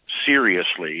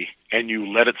seriously and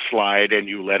you let it slide and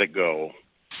you let it go,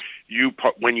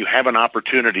 when you have an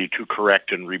opportunity to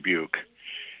correct and rebuke,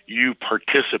 you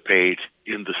participate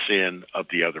in the sin of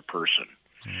the other person.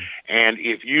 And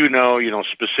if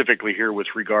specifically here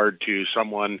with regard to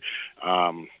someone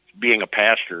being a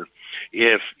pastor,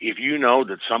 if you know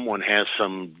that someone has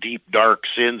some deep, dark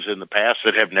sins in the past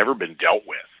that have never been dealt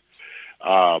with,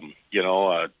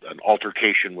 an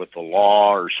altercation with the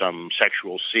law or some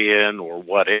sexual sin or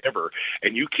whatever,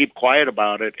 and you keep quiet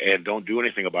about it and don't do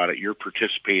anything about it, you're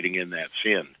participating in that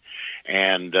sin.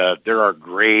 And there are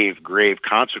grave, grave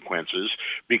consequences,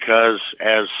 because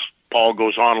as Paul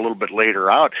goes on a little bit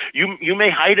later out, you may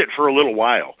hide it for a little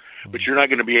while, but you're not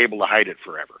going to be able to hide it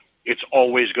forever. It's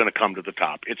always going to come to the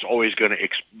top. It's always going to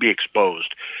be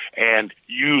exposed, and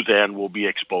you then will be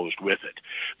exposed with it.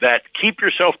 That keep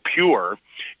yourself pure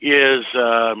is,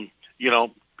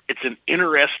 it's an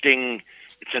interesting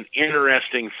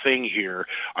thing here.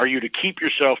 Are you to keep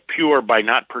yourself pure by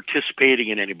not participating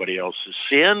in anybody else's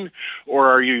sin,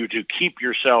 or are you to keep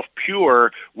yourself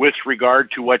pure with regard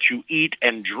to what you eat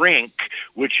and drink,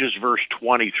 which is verse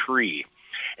 23?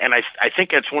 And I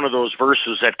think that's one of those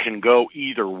verses that can go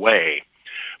either way.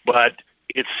 But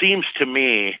it seems to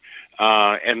me,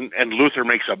 and Luther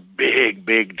makes a big,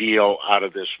 big deal out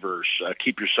of this verse,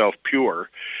 keep yourself pure,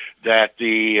 that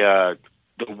the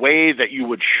way that you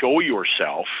would show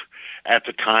yourself at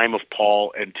the time of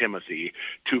Paul and Timothy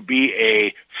to be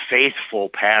a faithful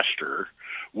pastor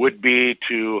would be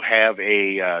to have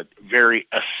a very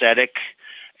ascetic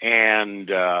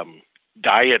and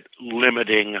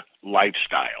diet-limiting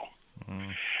lifestyle.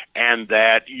 And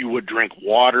that you would drink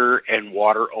water and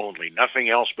water only. Nothing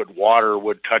else but water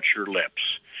would touch your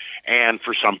lips. And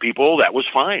for some people, that was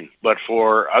fine. But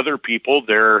for other people,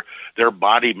 their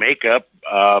body makeup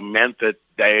meant that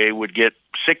they would get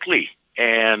sickly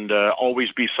and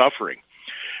always be suffering.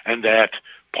 And that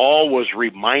Paul was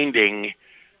reminding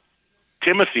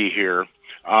Timothy here,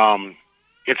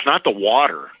 it's not the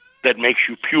water that makes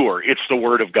you pure, it's the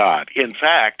Word of God. In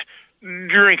fact,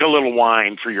 drink a little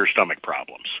wine for your stomach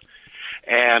problems.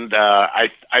 And I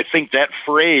think that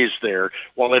phrase there,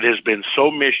 while it has been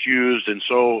so misused and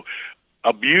so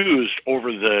abused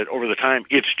over the time,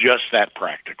 it's just that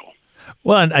practical.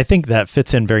 Well, and I think that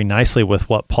fits in very nicely with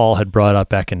what Paul had brought up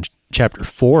back in chapter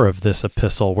 4 of this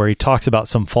epistle, where he talks about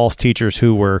some false teachers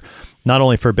who were not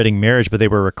only forbidding marriage, but they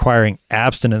were requiring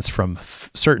abstinence from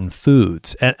certain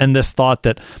foods. And this thought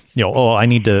that, I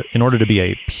need to, in order to be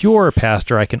a pure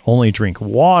pastor, I can only drink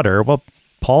water. Well,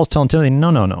 Paul's telling Timothy,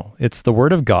 no. It's the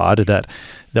Word of God.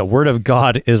 That Word of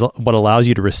God is what allows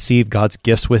you to receive God's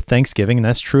gifts with thanksgiving. And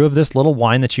that's true of this little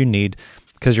wine that you need,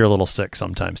 because you're a little sick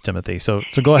sometimes, Timothy. So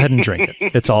go ahead and drink it.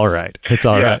 It's all right. It's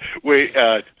all right.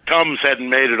 Tums hadn't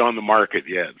made it on the market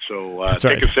yet, so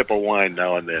take a sip of wine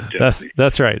now and then, Timothy.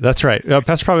 That's right.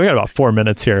 Pastor, probably got about 4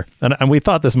 minutes here, and we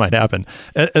thought this might happen.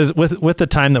 As with the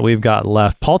time that we've got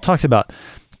left, Paul talks about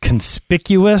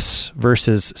conspicuous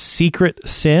versus secret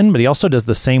sin, but he also does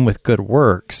the same with good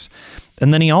works.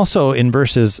 And then he also, in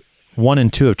verses 1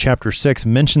 and 2 of chapter 6,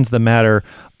 mentions the matter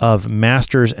of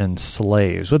masters and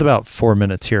slaves. With about 4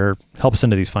 minutes here, help us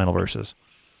into these final verses.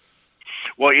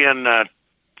 Well, in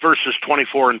verses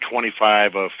 24 and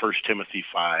 25 of 1 Timothy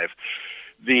 5,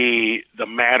 the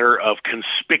matter of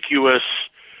conspicuous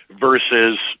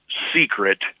versus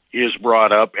secret is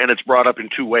brought up, and it's brought up in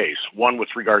two ways. One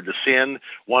with regard to sin,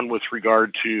 one with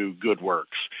regard to good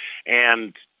works.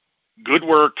 And good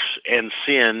works and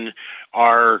sin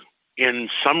are, in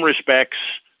some respects,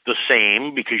 the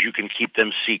same, because you can keep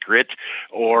them secret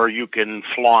or you can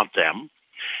flaunt them.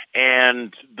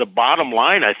 And the bottom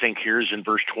line, I think, here is in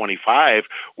verse 25,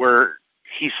 where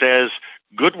he says,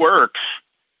 good works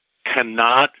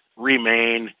cannot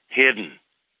remain hidden.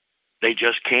 They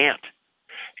just can't.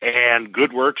 And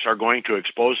good works are going to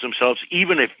expose themselves,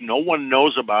 even if no one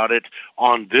knows about it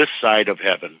on this side of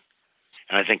heaven.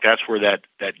 And I think that's where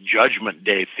that judgment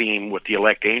day theme with the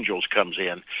elect angels comes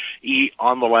in.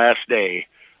 On the last day,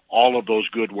 all of those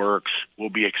good works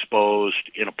will be exposed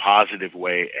in a positive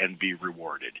way and be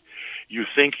rewarded. You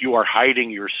think you are hiding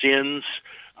your sins.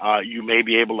 You may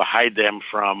be able to hide them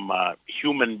from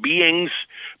human beings,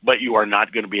 but you are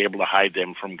not going to be able to hide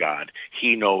them from God.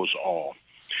 He knows all.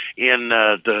 In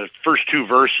the first two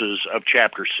verses of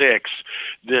chapter 6,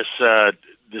 this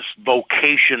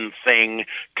vocation thing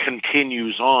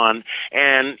continues on,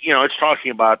 and it's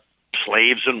talking about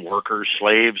slaves and workers,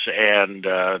 slaves and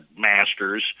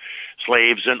masters,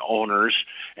 slaves and owners.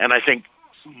 And I think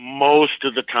most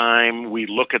of the time we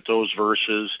look at those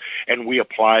verses and we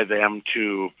apply them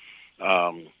to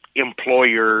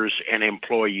employers and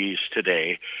employees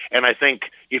today. And I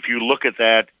think if you look at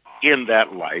that in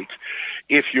that light,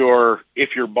 if your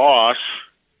boss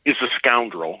is a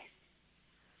scoundrel,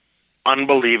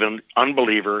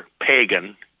 unbeliever,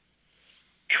 pagan,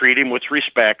 treat him with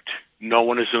respect. No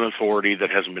one is an authority that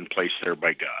hasn't been placed there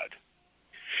by God.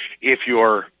 If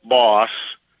your boss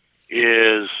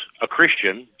is a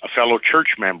Christian, a fellow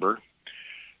church member,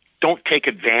 don't take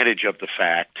advantage of the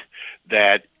fact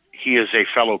that he is a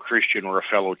fellow Christian or a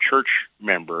fellow church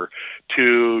member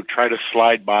to try to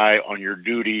slide by on your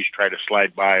duties, try to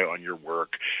slide by on your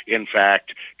work. In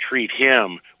fact, treat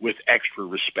him with extra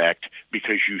respect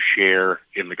because you share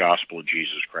in the gospel of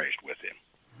Jesus Christ with him.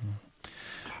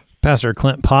 Pastor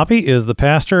Clint Poppy is the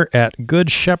pastor at Good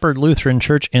Shepherd Lutheran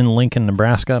Church in Lincoln,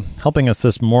 Nebraska, helping us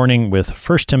this morning with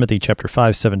 1 Timothy chapter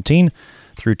 5:17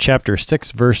 through chapter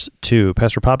 6, verse 2.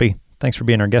 Pastor Poppy, thanks for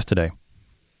being our guest today.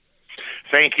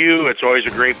 Thank you. It's always a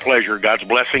great pleasure. God's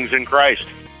blessings in Christ.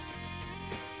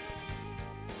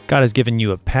 God has given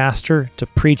you a pastor to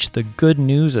preach the good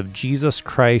news of Jesus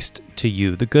Christ to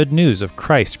you, the good news of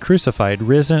Christ crucified,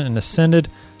 risen, and ascended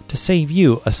to save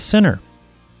you, a sinner.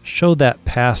 Show that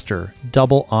pastor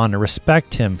double honor,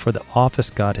 respect him for the office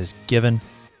God has given,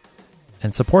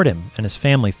 and support him and his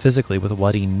family physically with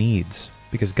what he needs,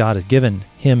 because God has given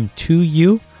him to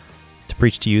you to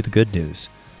preach to you the good news.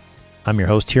 I'm your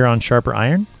host here on Sharper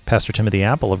Iron, Pastor Timothy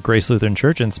Apple of Grace Lutheran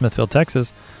Church in Smithville,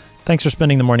 Texas. Thanks for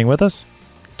spending the morning with us.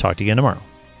 Talk to you again tomorrow.